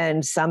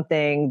recommend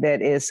something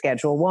that is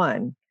Schedule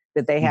 1,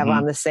 that they have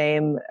on the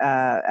same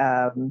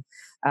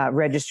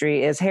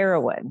registry as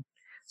heroin.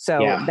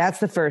 So that's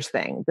the first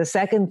thing. The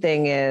second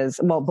thing is,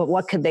 well, but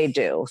what could they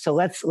do? So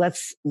that's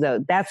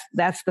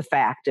the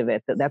fact of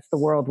it. That's the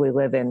world we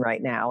live in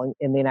right now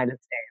in the United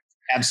States.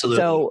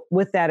 Absolutely. So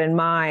with that in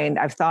mind,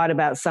 I've thought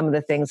about some of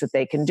the things that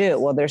they can do.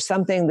 Well, there's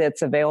something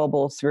that's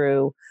available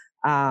through,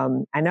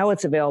 I know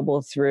it's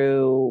available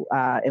through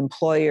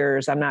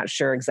employers. I'm not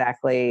sure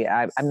exactly.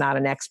 I'm not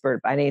an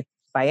expert by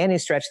any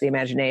stretch of the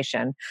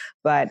imagination,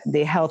 but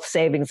the health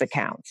savings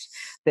accounts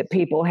that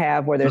people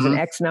have where there's an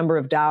X number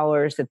of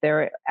dollars that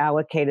they're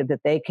allocated that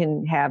they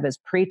can have as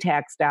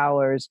pre-tax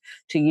dollars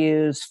to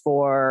use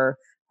for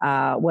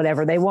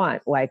whatever they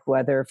want, like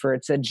whether for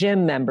it's a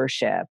gym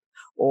membership,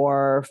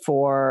 or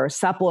for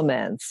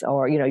supplements,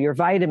 or, your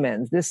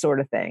vitamins, this sort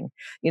of thing.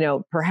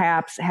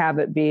 Perhaps have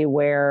it be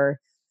where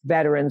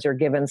veterans are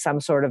given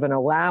some sort of an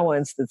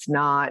allowance that's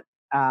not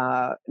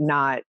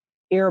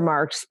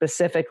earmarked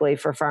specifically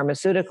for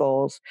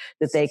pharmaceuticals,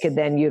 that they could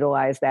then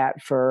utilize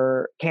that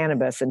for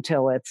cannabis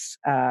until it's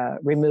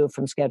removed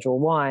from Schedule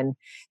 1.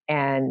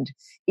 And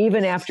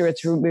even after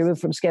it's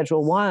removed from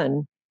Schedule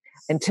 1,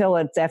 until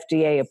it's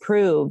FDA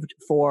approved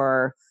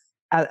for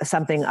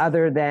something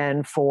other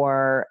than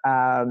for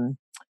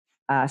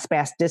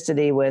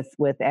spasticity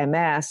with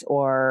MS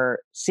or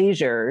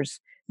seizures,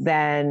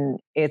 then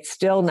it's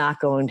still not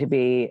going to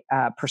be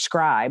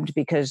prescribed,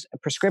 because a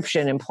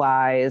prescription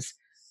implies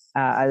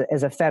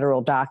as a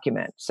federal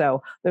document.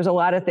 So there's a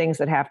lot of things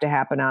that have to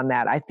happen on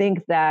that. I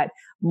think that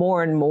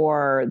more and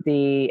more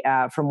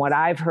from what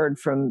I've heard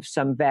from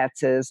some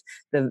vets is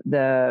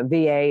the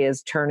VA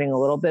is turning a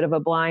little bit of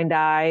a blind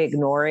eye,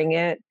 ignoring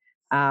it.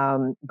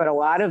 But a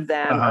lot of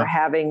them are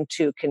having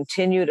to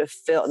continue to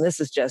fill, and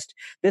this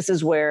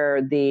is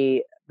where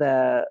the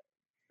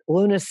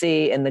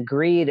lunacy and the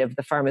greed of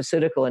the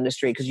pharmaceutical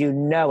industry, because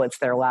it's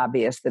their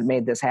lobbyists that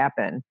made this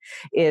happen,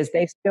 is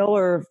they still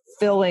are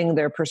filling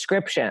their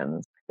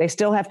prescriptions. They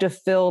still have to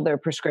fill their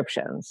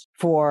prescriptions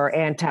for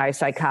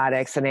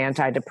antipsychotics and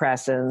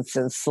antidepressants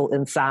and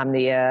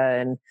insomnia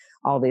and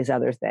all these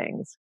other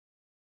things,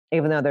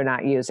 even though they're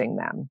not using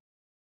them.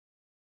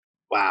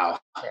 Wow.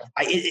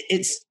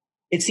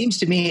 It seems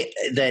to me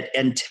that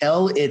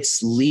until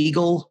it's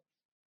legal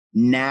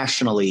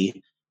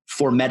nationally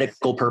for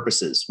medical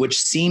purposes, which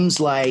seems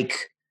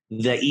like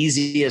the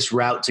easiest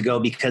route to go,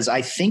 because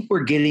I think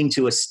we're getting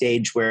to a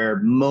stage where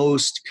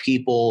most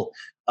people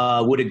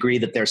would agree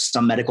that there's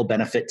some medical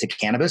benefit to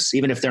cannabis,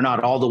 even if they're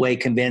not all the way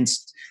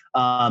convinced,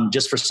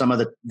 just for some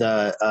of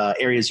the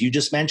areas you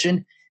just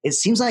mentioned. It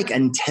seems like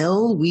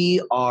until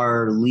we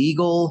are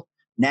legal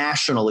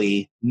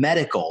nationally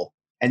medical,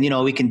 and,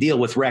 we can deal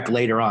with rec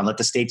later on, let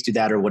the states do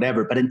that or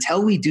whatever. But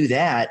until we do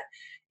that,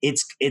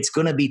 it's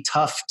going to be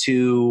tough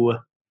to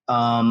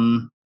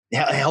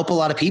help a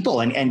lot of people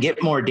and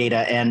get more data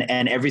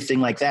and everything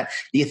like that.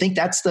 Do you think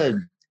that's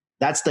the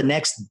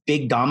next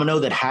big domino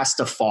that has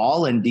to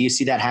fall? And do you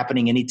see that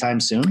happening anytime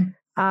soon?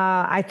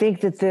 I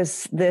think that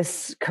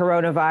this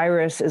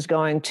coronavirus is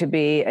going to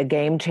be a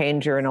game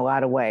changer in a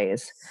lot of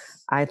ways.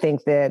 I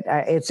think that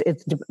it's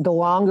the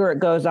longer it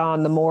goes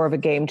on, the more of a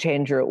game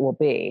changer it will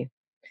be.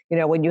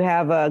 When you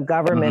have a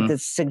government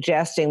that's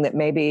suggesting that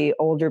maybe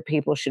older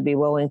people should be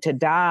willing to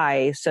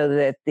die so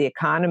that the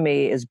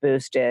economy is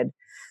boosted,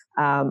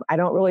 I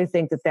don't really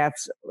think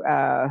that's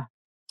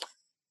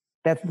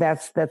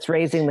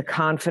raising the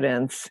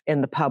confidence in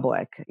the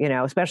public.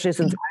 Especially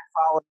since I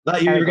follow.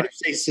 But you were going to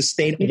say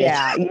sustainable.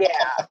 Yeah.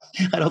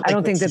 I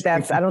don't think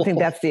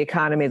that's the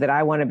economy that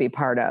I want to be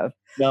part of.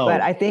 No.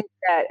 But I think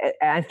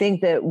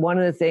that one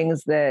of the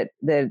things that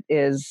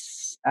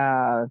is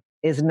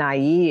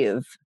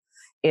naive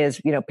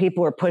is,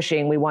 people are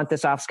pushing, we want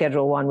this off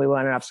Schedule 1, we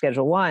want it off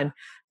Schedule 1.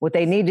 What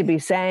they need to be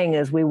saying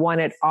is we want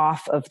it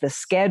off of the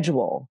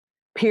schedule,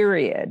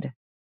 period.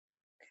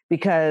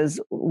 Because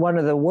one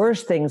of the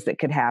worst things that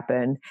could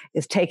happen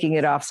is taking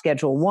it off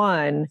Schedule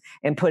 1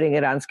 and putting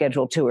it on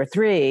Schedule 2 or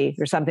 3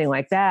 or something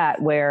like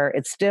that, where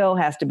it still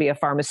has to be a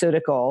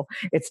pharmaceutical.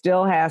 It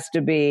still has to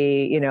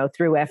be,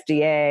 through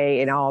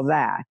FDA and all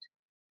that.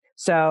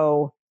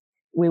 So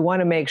we want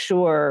to make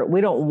sure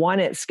we don't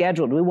want it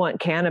scheduled. We want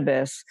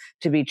cannabis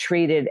to be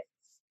treated.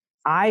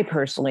 I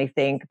personally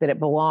think that it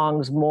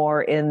belongs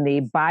more in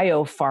the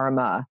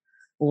biopharma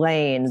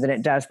lane than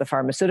it does the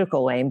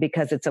pharmaceutical lane,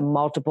 because it's a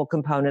multiple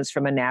components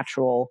from a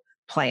natural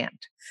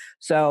plant.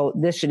 So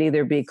this should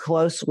either be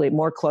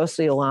more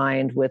closely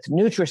aligned with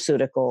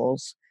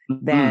nutraceuticals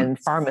than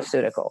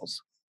pharmaceuticals.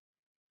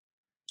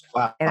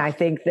 Wow. And I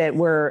think that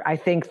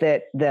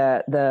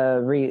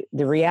the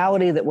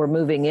reality that we're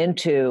moving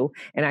into,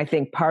 and I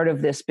think part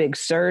of this big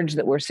surge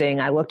that we're seeing,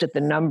 I looked at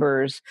the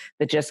numbers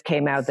that just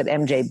came out that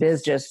MJ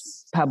Biz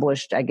just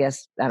published, I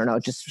guess, I don't know,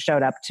 it just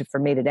showed up for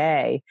me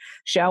today,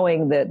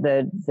 showing that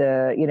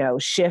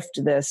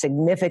the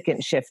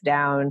significant shift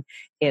down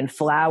in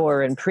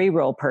flower and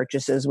pre-roll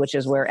purchases, which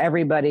is where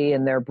everybody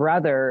and their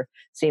brother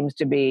seems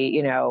to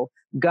be,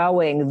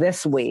 going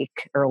this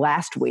week or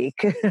last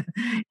week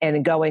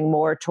and going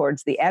more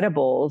towards the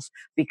edibles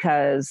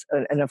because,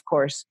 and of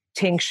course,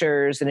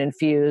 tinctures and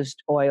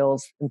infused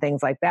oils and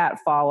things like that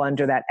fall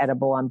under that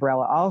edible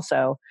umbrella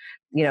also.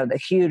 The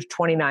huge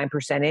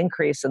 29%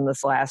 increase in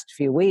this last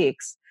few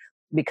weeks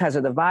because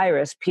of the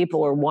virus,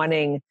 people are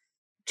wanting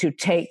to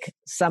take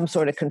some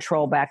sort of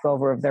control back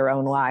over of their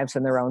own lives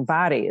and their own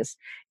bodies.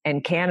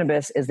 And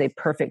cannabis is a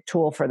perfect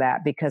tool for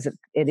that because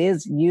it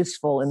is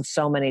useful in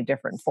so many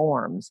different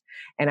forms.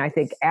 And I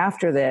think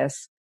after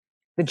this,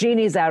 the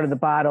genie's out of the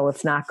bottle.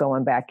 It's not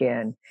going back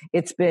in.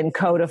 It's been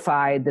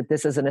codified that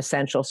this is an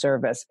essential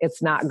service.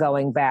 It's not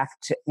going back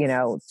to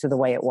the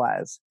way it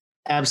was.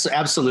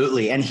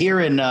 Absolutely. And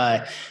here in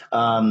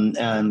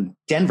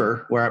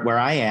Denver, where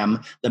I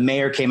am, the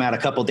mayor came out a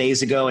couple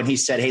days ago and he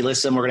said, hey,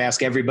 listen, we're going to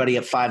ask everybody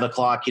at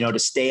 5:00, to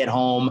stay at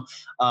home.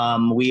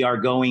 We are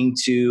going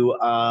to,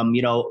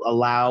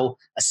 allow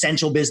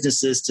essential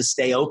businesses to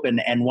stay open.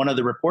 And one of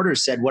the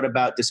reporters said, what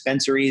about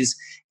dispensaries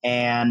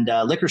and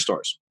liquor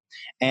stores?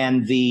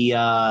 And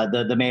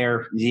the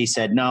mayor, he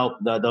said, no,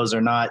 those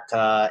are not.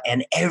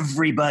 And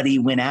everybody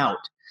went out.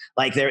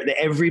 Like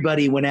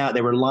everybody went out.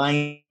 There were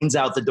lines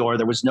out the door.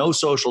 There was no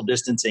social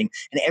distancing,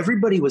 and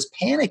everybody was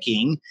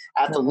panicking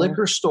at the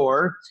liquor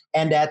store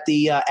and at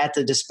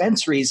the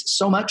dispensaries.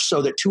 So much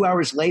so that 2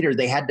 hours later,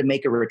 they had to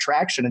make a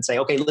retraction and say,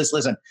 "Okay,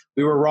 listen,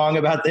 we were wrong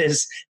about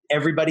this."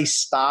 Everybody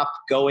stopped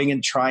going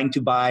and trying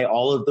to buy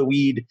all of the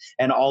weed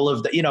and all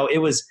of the.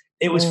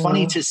 It was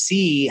funny to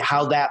see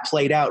how that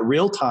played out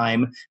real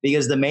time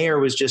because the mayor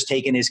was just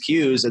taking his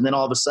cues. And then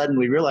all of a sudden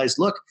we realized,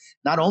 look,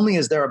 not only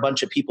is there a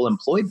bunch of people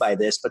employed by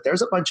this, but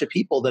there's a bunch of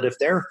people that if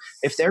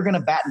they're going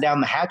to batten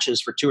down the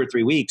hatches for 2 or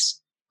 3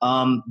 weeks,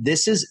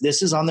 this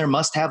is on their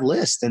must-have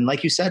list. And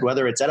like you said,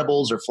 whether it's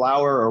edibles or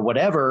flower or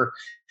whatever,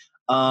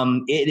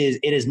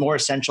 it is more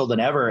essential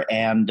than ever.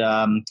 And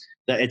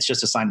it's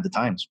just a sign of the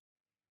times.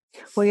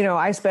 Well,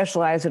 I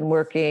specialize in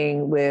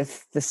working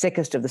with the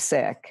sickest of the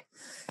sick.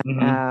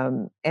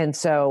 Mm-hmm. And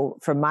so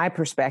from my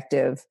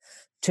perspective,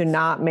 to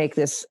not make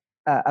this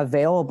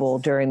available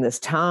during this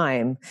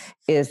time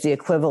is the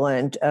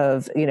equivalent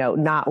of,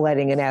 not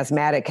letting an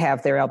asthmatic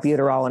have their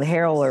albuterol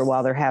inhaler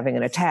while they're having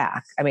an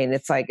attack. I mean,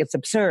 it's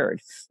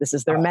absurd. This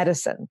is their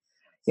medicine,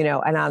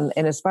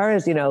 and as far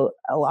as,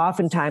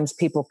 oftentimes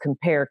people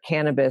compare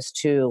cannabis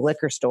to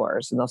liquor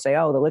stores and they'll say,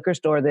 oh, the liquor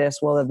store this,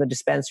 well, the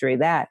dispensary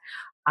that.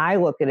 I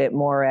look at it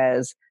more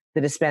as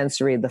the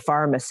dispensary, the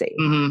pharmacy.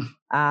 Mm-hmm.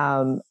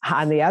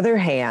 On the other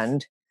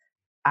hand,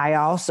 I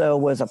also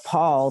was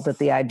appalled at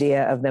the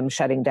idea of them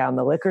shutting down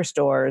the liquor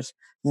stores,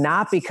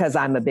 not because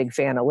I'm a big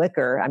fan of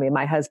liquor. I mean,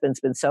 my husband's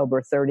been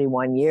sober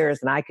 31 years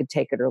and I could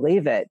take it or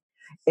leave it.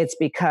 It's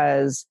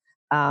because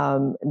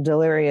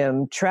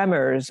delirium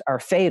tremors are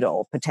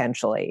fatal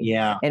potentially.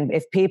 Yeah. And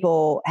if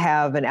people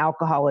have an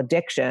alcohol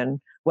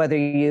addiction, whether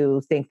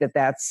you think that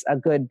that's a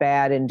good,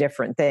 bad,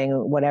 indifferent thing,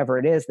 whatever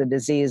it is, the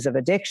disease of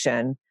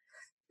addiction,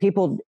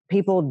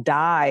 people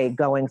die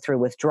going through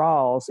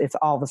withdrawals if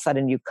all of a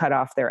sudden you cut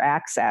off their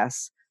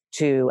access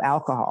to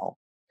alcohol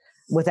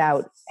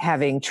without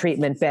having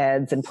treatment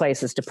beds and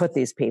places to put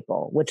these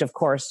people, which of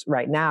course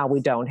right now we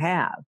don't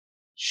have.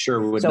 Sure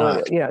would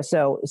not.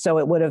 So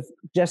it would have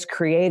just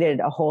created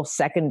a whole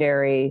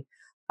secondary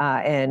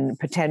and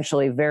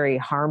potentially very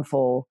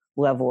harmful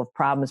level of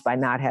problems by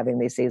not having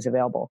these things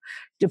available.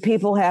 Do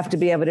people have to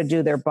be able to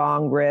do their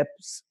bong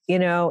rips?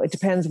 It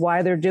depends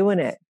why they're doing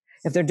it.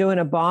 If they're doing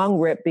a bong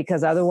rip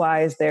because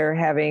otherwise they're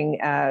having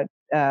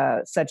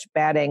such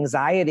bad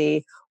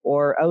anxiety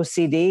or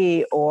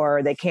OCD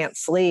or they can't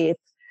sleep,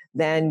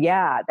 then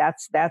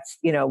that's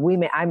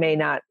I may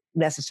not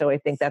necessarily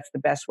think that's the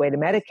best way to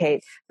medicate,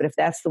 but if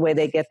that's the way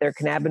they get their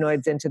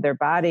cannabinoids into their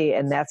body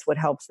and that's what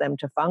helps them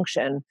to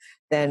function,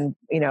 then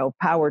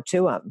power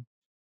to them.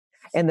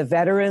 And the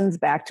veterans,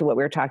 back to what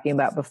we were talking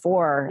about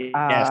before,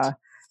 yes.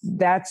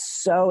 That's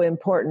so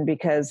important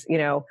because,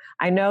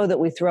 I know that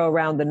we throw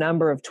around the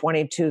number of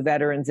 22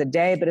 veterans a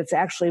day, but it's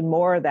actually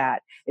more of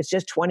that. It's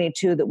just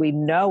 22 that we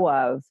know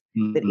of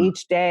that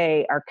each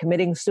day are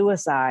committing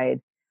suicide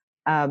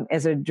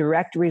as a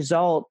direct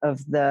result of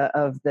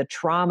the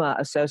trauma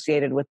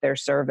associated with their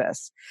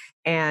service.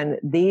 And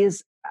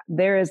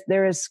there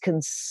is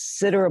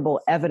considerable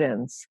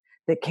evidence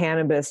that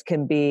cannabis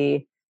can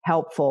be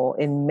helpful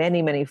in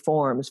many, many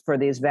forms for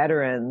these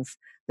veterans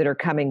that are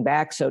coming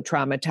back so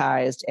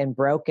traumatized and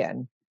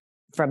broken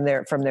from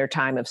their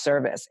time of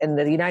service. And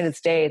the United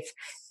States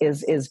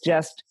is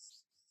just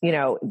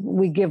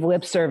we give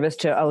lip service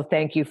to, oh,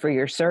 thank you for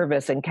your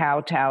service and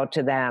kowtow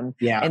to them,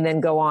 and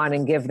then go on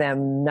and give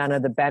them none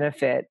of the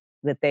benefit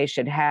that they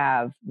should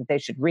have, that they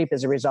should reap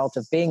as a result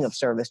of being of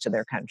service to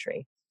their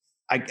country.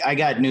 I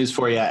got news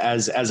for you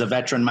as a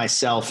veteran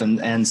myself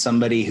and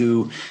somebody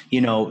who,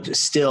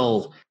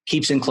 still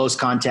keeps in close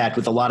contact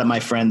with a lot of my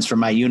friends from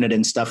my unit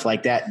and stuff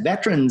like that.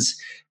 Veterans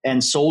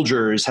and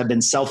soldiers have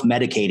been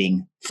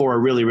self-medicating for a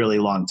really, really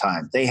long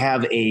time. They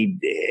have a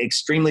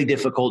extremely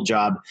difficult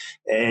job,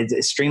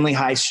 extremely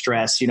high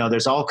stress.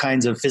 There's all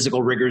kinds of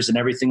physical rigors and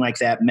everything like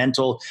that.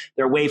 Mental,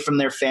 they're away from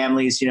their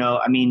families.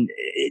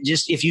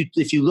 Just if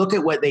you look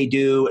at what they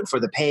do for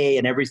the pay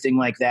and everything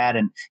like that,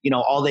 and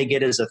all they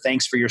get is a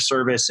thanks for your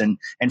service and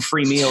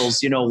free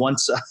meals,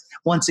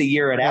 once a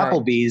year at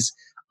Applebee's.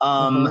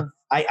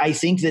 I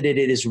think that it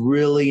is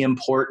really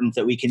important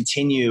that we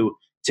continue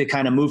to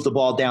kind of move the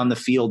ball down the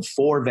field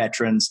for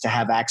veterans to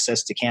have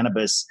access to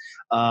cannabis.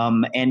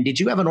 And did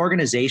you have an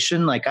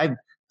organization? Like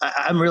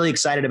I'm really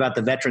excited about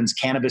the Veterans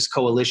Cannabis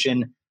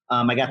Coalition.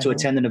 I got to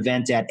attend an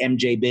event at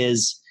MJ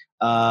Biz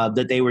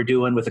that they were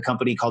doing with a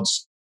company called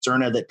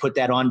Cerna that put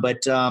that on. But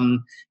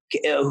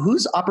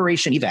who's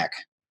Operation EVAC?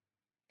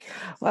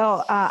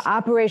 Well,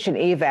 Operation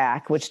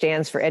EVAC, which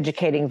stands for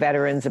Educating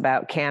Veterans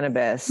About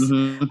Cannabis,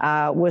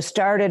 was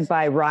started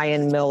by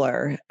Ryan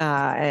Miller,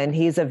 and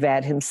he's a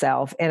vet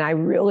himself. And I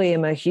really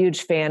am a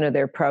huge fan of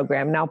their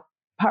program. Now,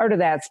 part of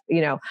that's,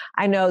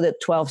 I know that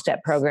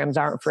 12-step programs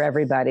aren't for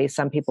everybody.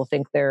 Some people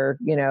think they're,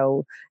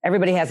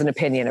 everybody has an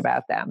opinion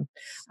about them.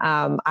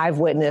 I've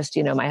witnessed,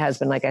 my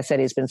husband, like I said,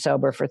 he's been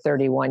sober for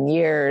 31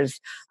 years.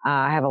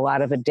 I have a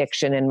lot of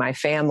addiction in my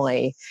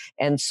family.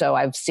 And so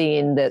I've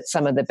seen that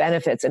some of the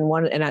benefits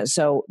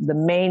so the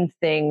main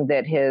thing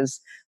that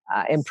has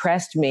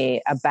impressed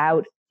me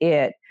about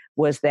it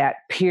was that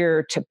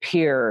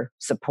peer-to-peer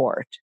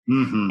support.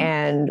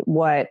 And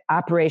what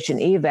Operation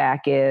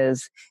EVAC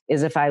is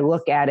if I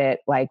look at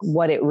it like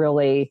what it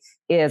really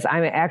is,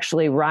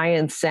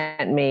 Ryan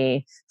sent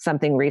me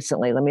something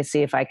recently. Let me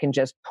see if I can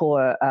just pull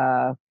it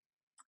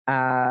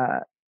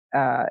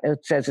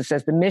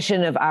says the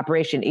mission of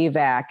Operation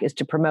EVAC is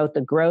to promote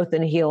the growth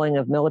and healing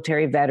of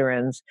military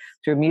veterans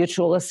through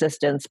mutual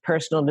assistance,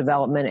 personal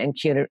development, and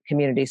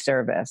community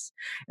service.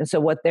 And so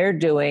what they're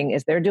doing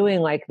is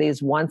like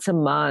these once a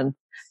month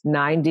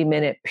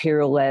 90-minute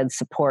peer-led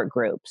support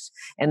groups,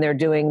 and they're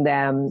doing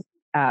them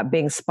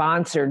being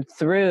sponsored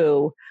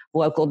through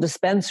local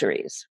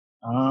dispensaries.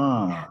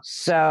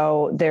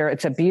 So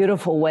it's a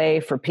beautiful way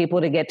for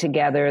people to get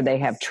together. They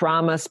have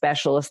trauma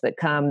specialists that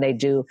come. They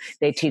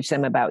teach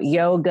them about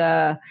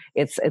yoga.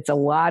 It's a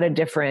lot of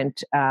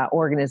different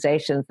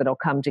organizations that'll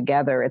come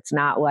together. It's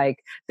not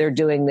like they're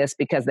doing this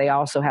because they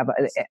also have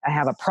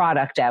a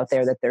product out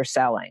there that they're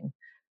selling.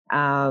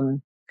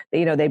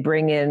 They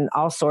bring in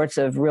all sorts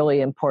of really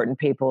important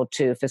people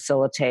to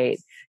facilitate,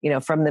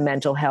 from the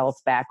mental health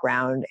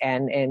background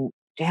and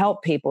to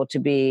help people to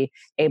be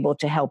able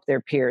to help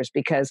their peers,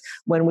 because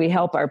when we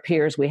help our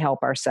peers, we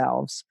help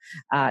ourselves.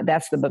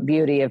 That's the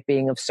beauty of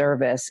being of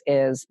service,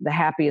 is the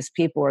happiest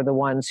people are the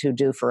ones who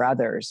do for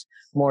others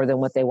more than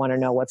what they want to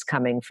know what's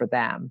coming for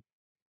them.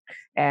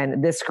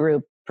 And this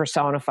group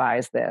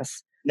personifies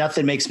this.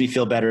 Nothing makes me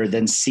feel better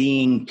than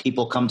seeing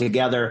people come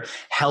together,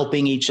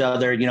 helping each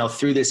other,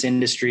 through this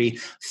industry,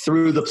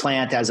 through the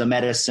plant as a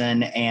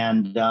medicine.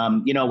 And,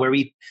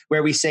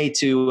 where we say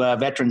to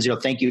veterans,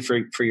 thank you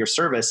for your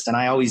service. And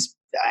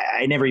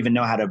I never even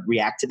know how to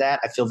react to that.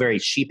 I feel very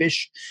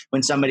sheepish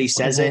when somebody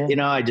says it,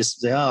 I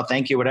just say, oh,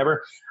 thank you,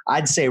 whatever.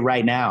 I'd say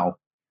right now,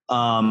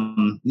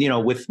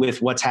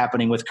 with what's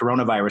happening with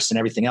coronavirus and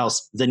everything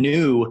else, the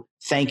new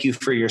thank you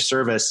for your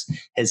service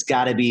has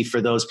got to be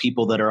for those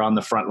people that are on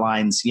the front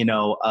lines,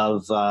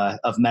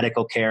 of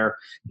medical care,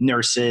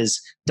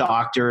 nurses,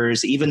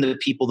 doctors, even the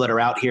people that are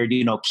out here,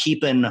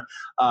 keeping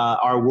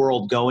our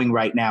world going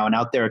right now and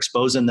out there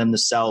exposing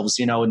themselves,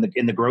 in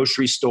the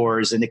grocery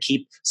stores, and to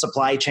keep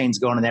supply chains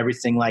going and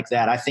everything like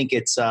that. I think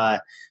it's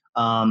a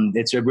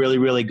really,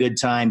 really good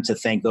time to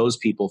thank those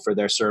people for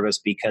their service,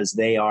 because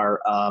they are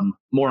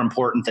more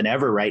important than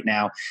ever right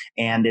now.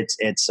 And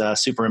it's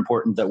super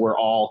important that we're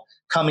all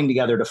coming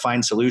together to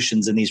find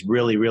solutions in these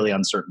really, really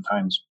uncertain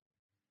times.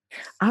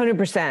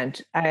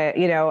 100%.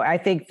 I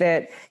think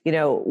that,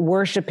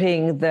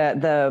 worshiping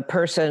the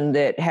person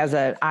that has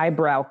an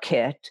eyebrow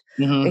kit,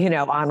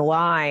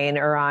 online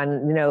or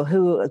on,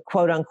 who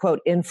quote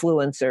unquote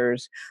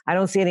influencers. I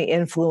don't see any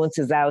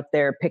influences out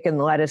there picking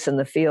lettuce in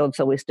the field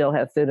so we still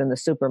have food in the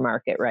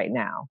supermarket right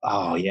now.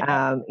 Oh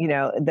yeah.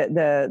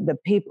 The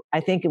people,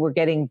 I think we're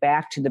getting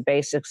back to the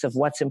basics of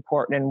what's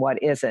important and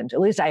what isn't. At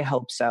least I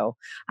hope so.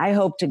 I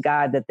hope to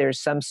God that there's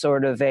some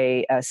sort of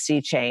a sea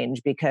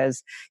change,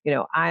 because,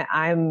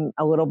 I'm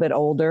a little bit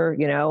older,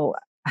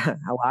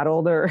 a lot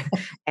older.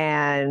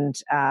 And,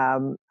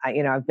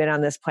 I've been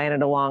on this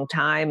planet a long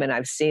time, and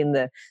I've seen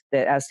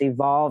us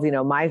evolve. I'm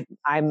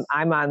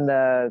on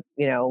the,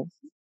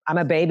 I'm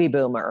a baby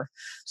boomer.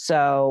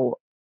 So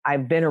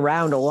I've been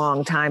around a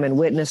long time and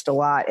witnessed a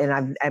lot.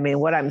 And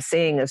what I'm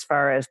seeing as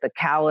far as the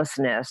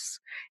callousness,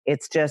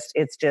 it's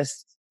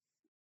just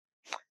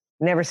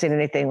Never seen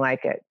anything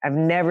like it. I've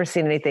never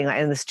seen anything like,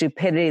 and the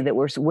stupidity that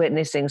we're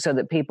witnessing so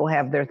that people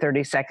have their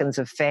 30 seconds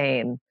of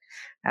fame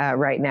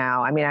right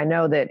now. I mean, I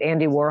know that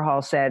Andy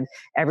Warhol said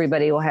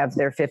everybody will have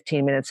their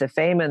 15 minutes of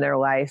fame in their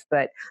life,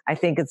 but I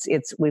think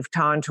we've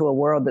turned to a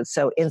world that's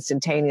so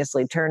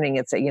instantaneously turning.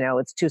 It's,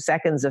 it's 2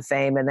 seconds of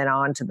fame and then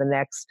on to the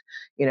next,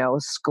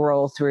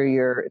 scroll through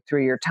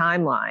your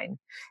timeline.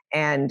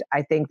 And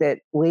I think that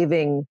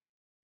leaving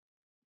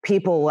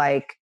people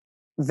like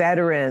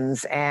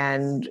veterans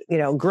and,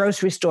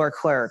 grocery store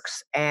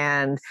clerks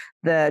and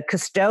the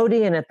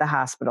custodian at the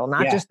hospital,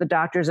 not just the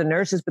doctors and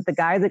nurses, but the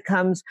guy that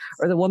comes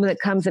or the woman that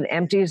comes and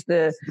empties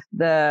the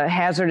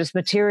hazardous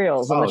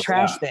materials and the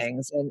trash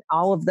things and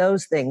all of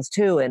those things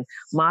too, and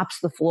mops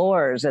the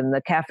floors, and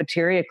the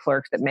cafeteria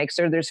clerk that makes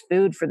sure there's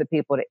food for the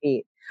people to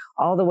eat.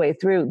 All the way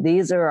through,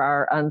 these are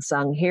our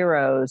unsung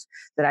heroes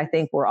that I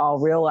think we're all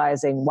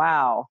realizing,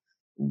 wow,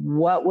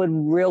 what would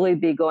really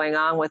be going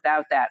on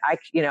without that?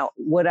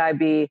 Would I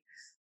be,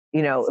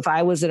 if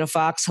I was in a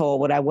foxhole,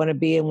 would I want to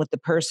be in with the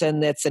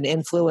person that's an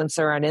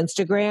influencer on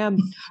Instagram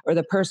or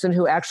the person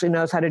who actually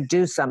knows how to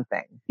do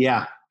something?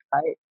 Yeah.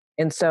 Right.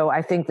 And so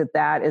I think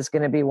that is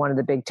going to be one of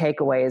the big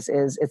takeaways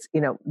is it's,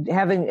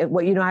 having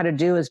what you know how to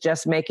do is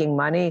just making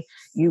money.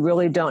 You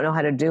really don't know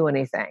how to do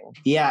anything.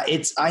 Yeah.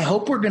 I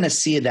hope we're going to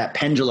see that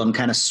pendulum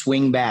kind of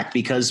swing back,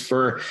 because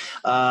for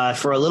a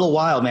little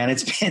while, man,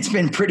 it's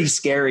been pretty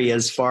scary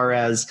as far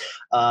as,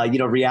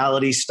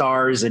 reality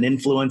stars and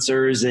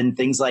influencers and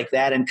things like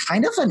that, and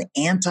kind of an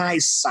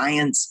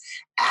anti-science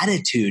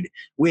attitude,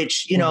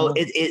 which,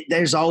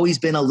 there's always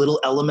been a little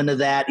element of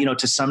that,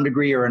 to some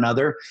degree or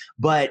another,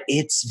 but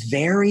it's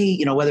very,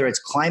 whether it's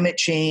climate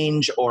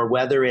change or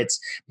whether it's,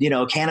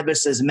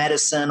 cannabis as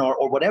medicine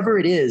or whatever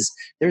it is,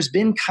 there's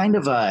been kind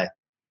of a,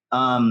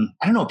 I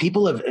don't know,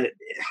 people have,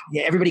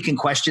 everybody can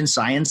question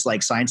science,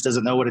 like science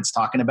doesn't know what it's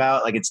talking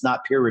about, like it's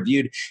not peer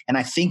reviewed. And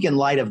I think in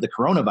light of the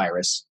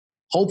coronavirus,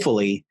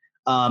 hopefully,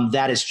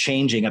 that is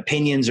changing.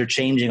 Opinions are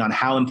changing on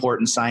how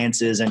important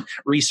science is and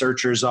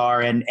researchers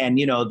are, and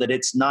that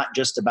it's not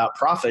just about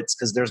profits,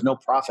 because there's no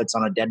profits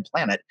on a dead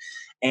planet.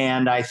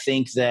 And I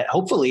think that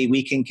hopefully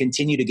we can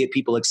continue to get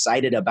people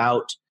excited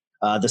about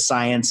the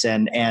science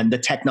and the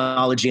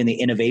technology and the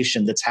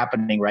innovation that's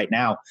happening right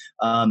now.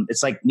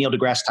 It's like Neil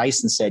deGrasse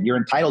Tyson said, you're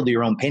entitled to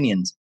your own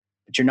opinions,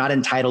 but you're not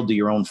entitled to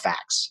your own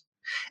facts.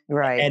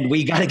 Right. And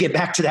we got to get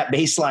back to that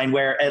baseline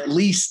where at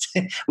least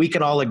we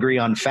can all agree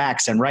on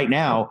facts. And right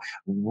now,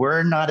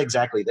 we're not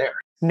exactly there.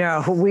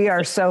 No, we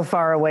are so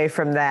far away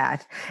from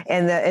that.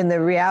 And the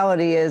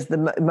reality is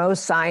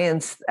most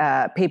science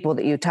people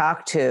that you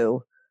talk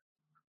to,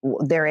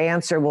 their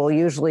answer will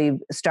usually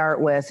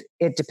start with,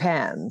 it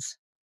depends.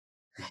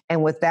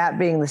 And with that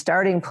being the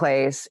starting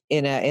place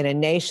in a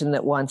nation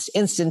that wants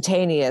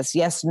instantaneous,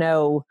 yes,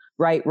 no,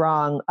 right,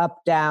 wrong, up,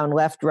 down,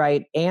 left,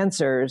 right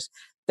answers,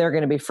 they're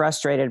going to be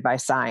frustrated by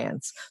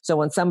science. So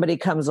when somebody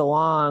comes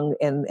along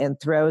and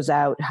throws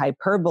out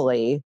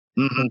hyperbole,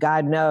 and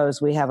God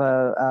knows we have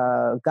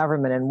a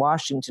government in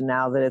Washington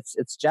now that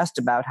it's just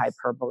about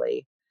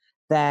hyperbole,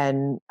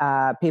 then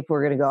people are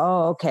going to go,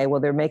 oh, okay,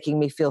 well, they're making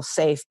me feel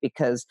safe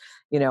because,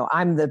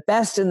 I'm the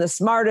best and the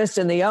smartest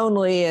and the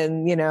only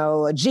and,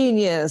 a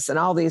genius and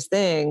all these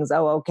things.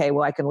 Oh, okay,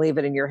 well, I can leave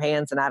it in your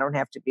hands and I don't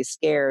have to be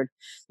scared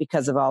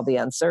because of all the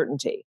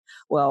uncertainty.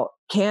 Well,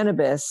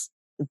 cannabis,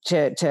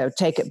 to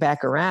take it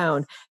back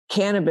around,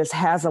 cannabis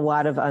has a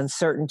lot of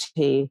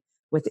uncertainty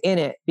within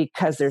it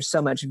because there's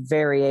so much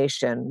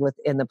variation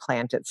within the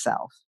plant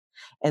itself.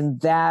 And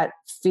that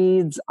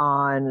feeds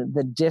on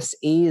the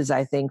dis-ease,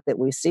 I think, that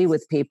we see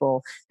with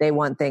people. They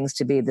want things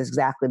to be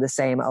exactly the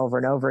same over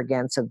and over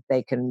again so that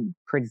they can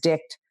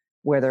predict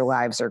where their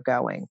lives are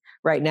going.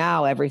 Right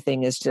now,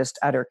 everything is just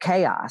utter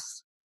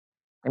chaos.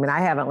 I mean,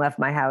 I haven't left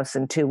my house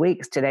in 2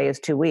 weeks. Today is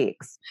 2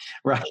 weeks.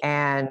 Right.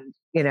 And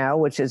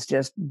which is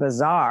just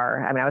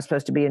bizarre. I mean, I was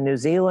supposed to be in New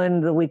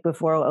Zealand the week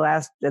before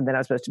last, and then I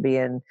was supposed to be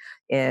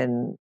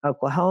in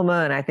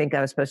Oklahoma, and I think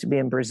I was supposed to be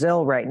in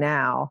Brazil right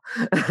now.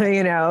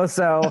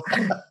 So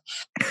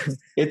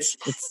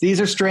these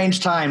are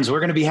strange times. We're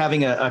going to be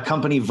having a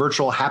company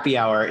virtual happy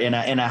hour in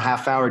a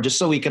half hour, just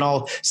so we can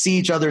all see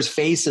each other's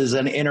faces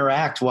and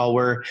interact while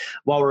we're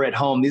at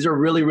home. These are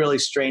really, really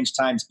strange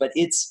times, but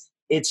it's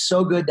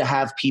so good to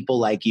have people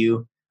like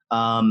you,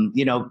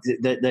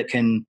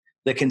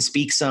 that can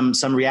speak some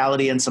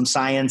reality and some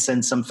science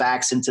and some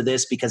facts into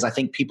this, because I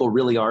think people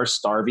really are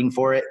starving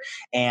for it.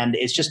 And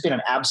it's just been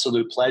an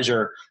absolute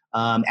pleasure.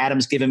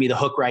 Adam's giving me the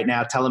hook right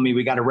now, telling me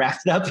we got to wrap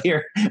it up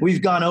here.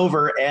 We've gone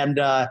over, and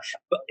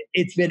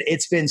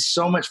it's been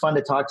so much fun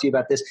to talk to you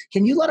about this.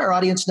 Can you let our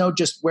audience know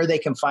just where they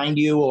can find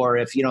you, or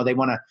if they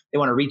want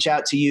to reach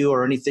out to you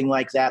or anything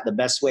like that, the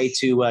best way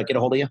to get a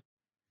hold of you?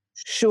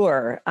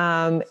 Sure.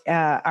 My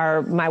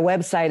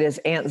website is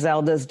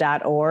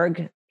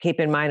auntzeldas.org. Keep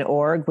in mind,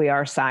 org, we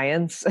are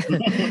science.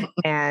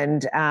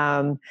 And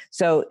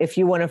so if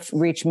you want to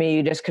reach me,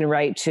 you just can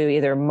write to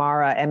either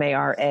Mara,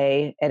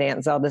 M-A-R-A, at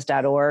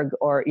auntzeldas.org,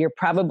 or you're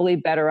probably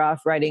better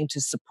off writing to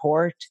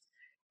support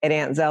at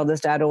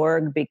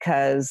auntzeldas.org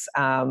because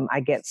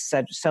I get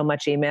so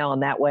much email,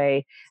 and that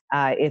way,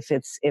 if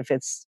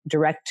it's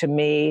direct to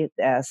me,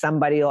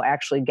 somebody will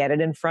actually get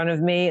it in front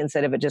of me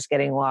instead of it just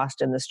getting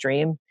lost in the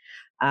stream.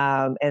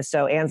 And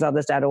so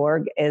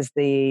auntzeldas.org is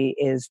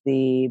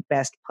the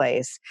best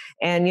place.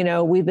 And,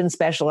 we've been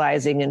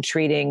specializing in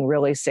treating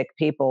really sick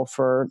people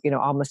for,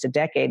 almost a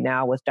decade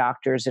now, with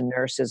doctors and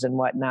nurses and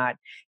whatnot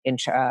in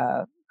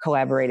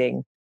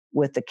collaborating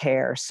with the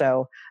care.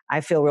 So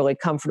I feel really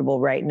comfortable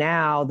right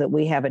now that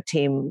we have a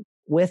team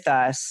with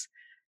us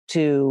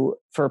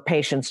for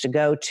patients to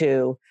go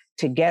to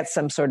get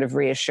some sort of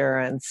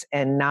reassurance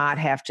and not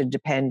have to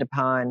depend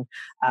upon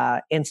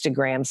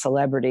Instagram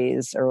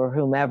celebrities or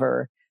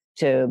whomever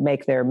to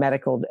make their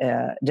medical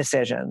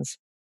decisions.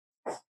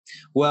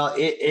 Well,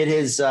 it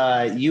is,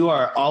 you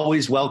are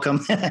always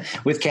welcome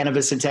with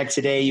Cannabis and Tech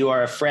today. You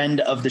are a friend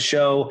of the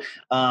show.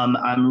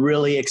 I'm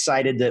really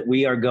excited that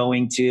we are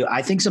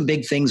I think some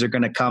big things are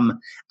going to come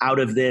out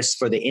of this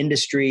for the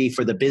industry,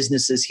 for the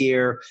businesses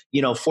here,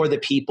 for the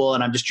people.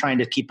 And I'm just trying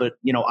to keep it,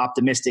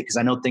 optimistic, because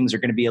I know things are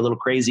going to be a little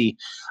crazy,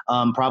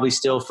 probably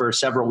still for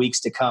several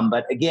weeks to come.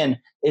 But again,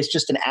 it's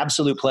just an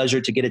absolute pleasure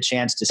to get a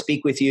chance to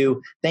speak with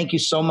you. Thank you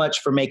so much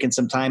for making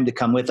some time to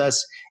come with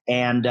us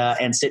and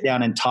sit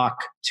down and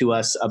talk to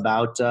us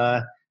about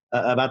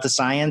the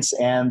science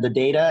and the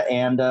data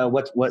and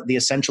what the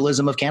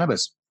essentialism of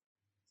cannabis.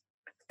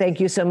 Thank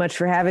you so much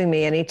for having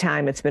me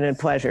anytime. It's been a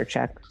pleasure,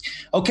 Chuck.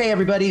 Okay,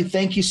 everybody.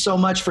 Thank you so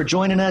much for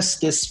joining us.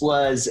 This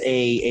was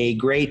a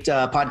great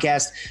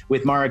podcast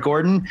with Mara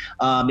Gordon.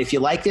 If you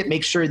liked it,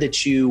 make sure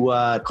that you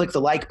click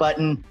the like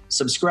button,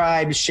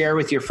 subscribe, share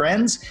with your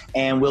friends,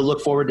 and we'll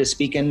look forward to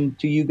speaking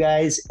to you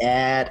guys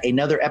at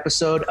another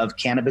episode of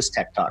Cannabis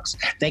Tech Talks.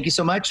 Thank you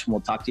so much.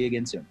 We'll talk to you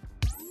again soon.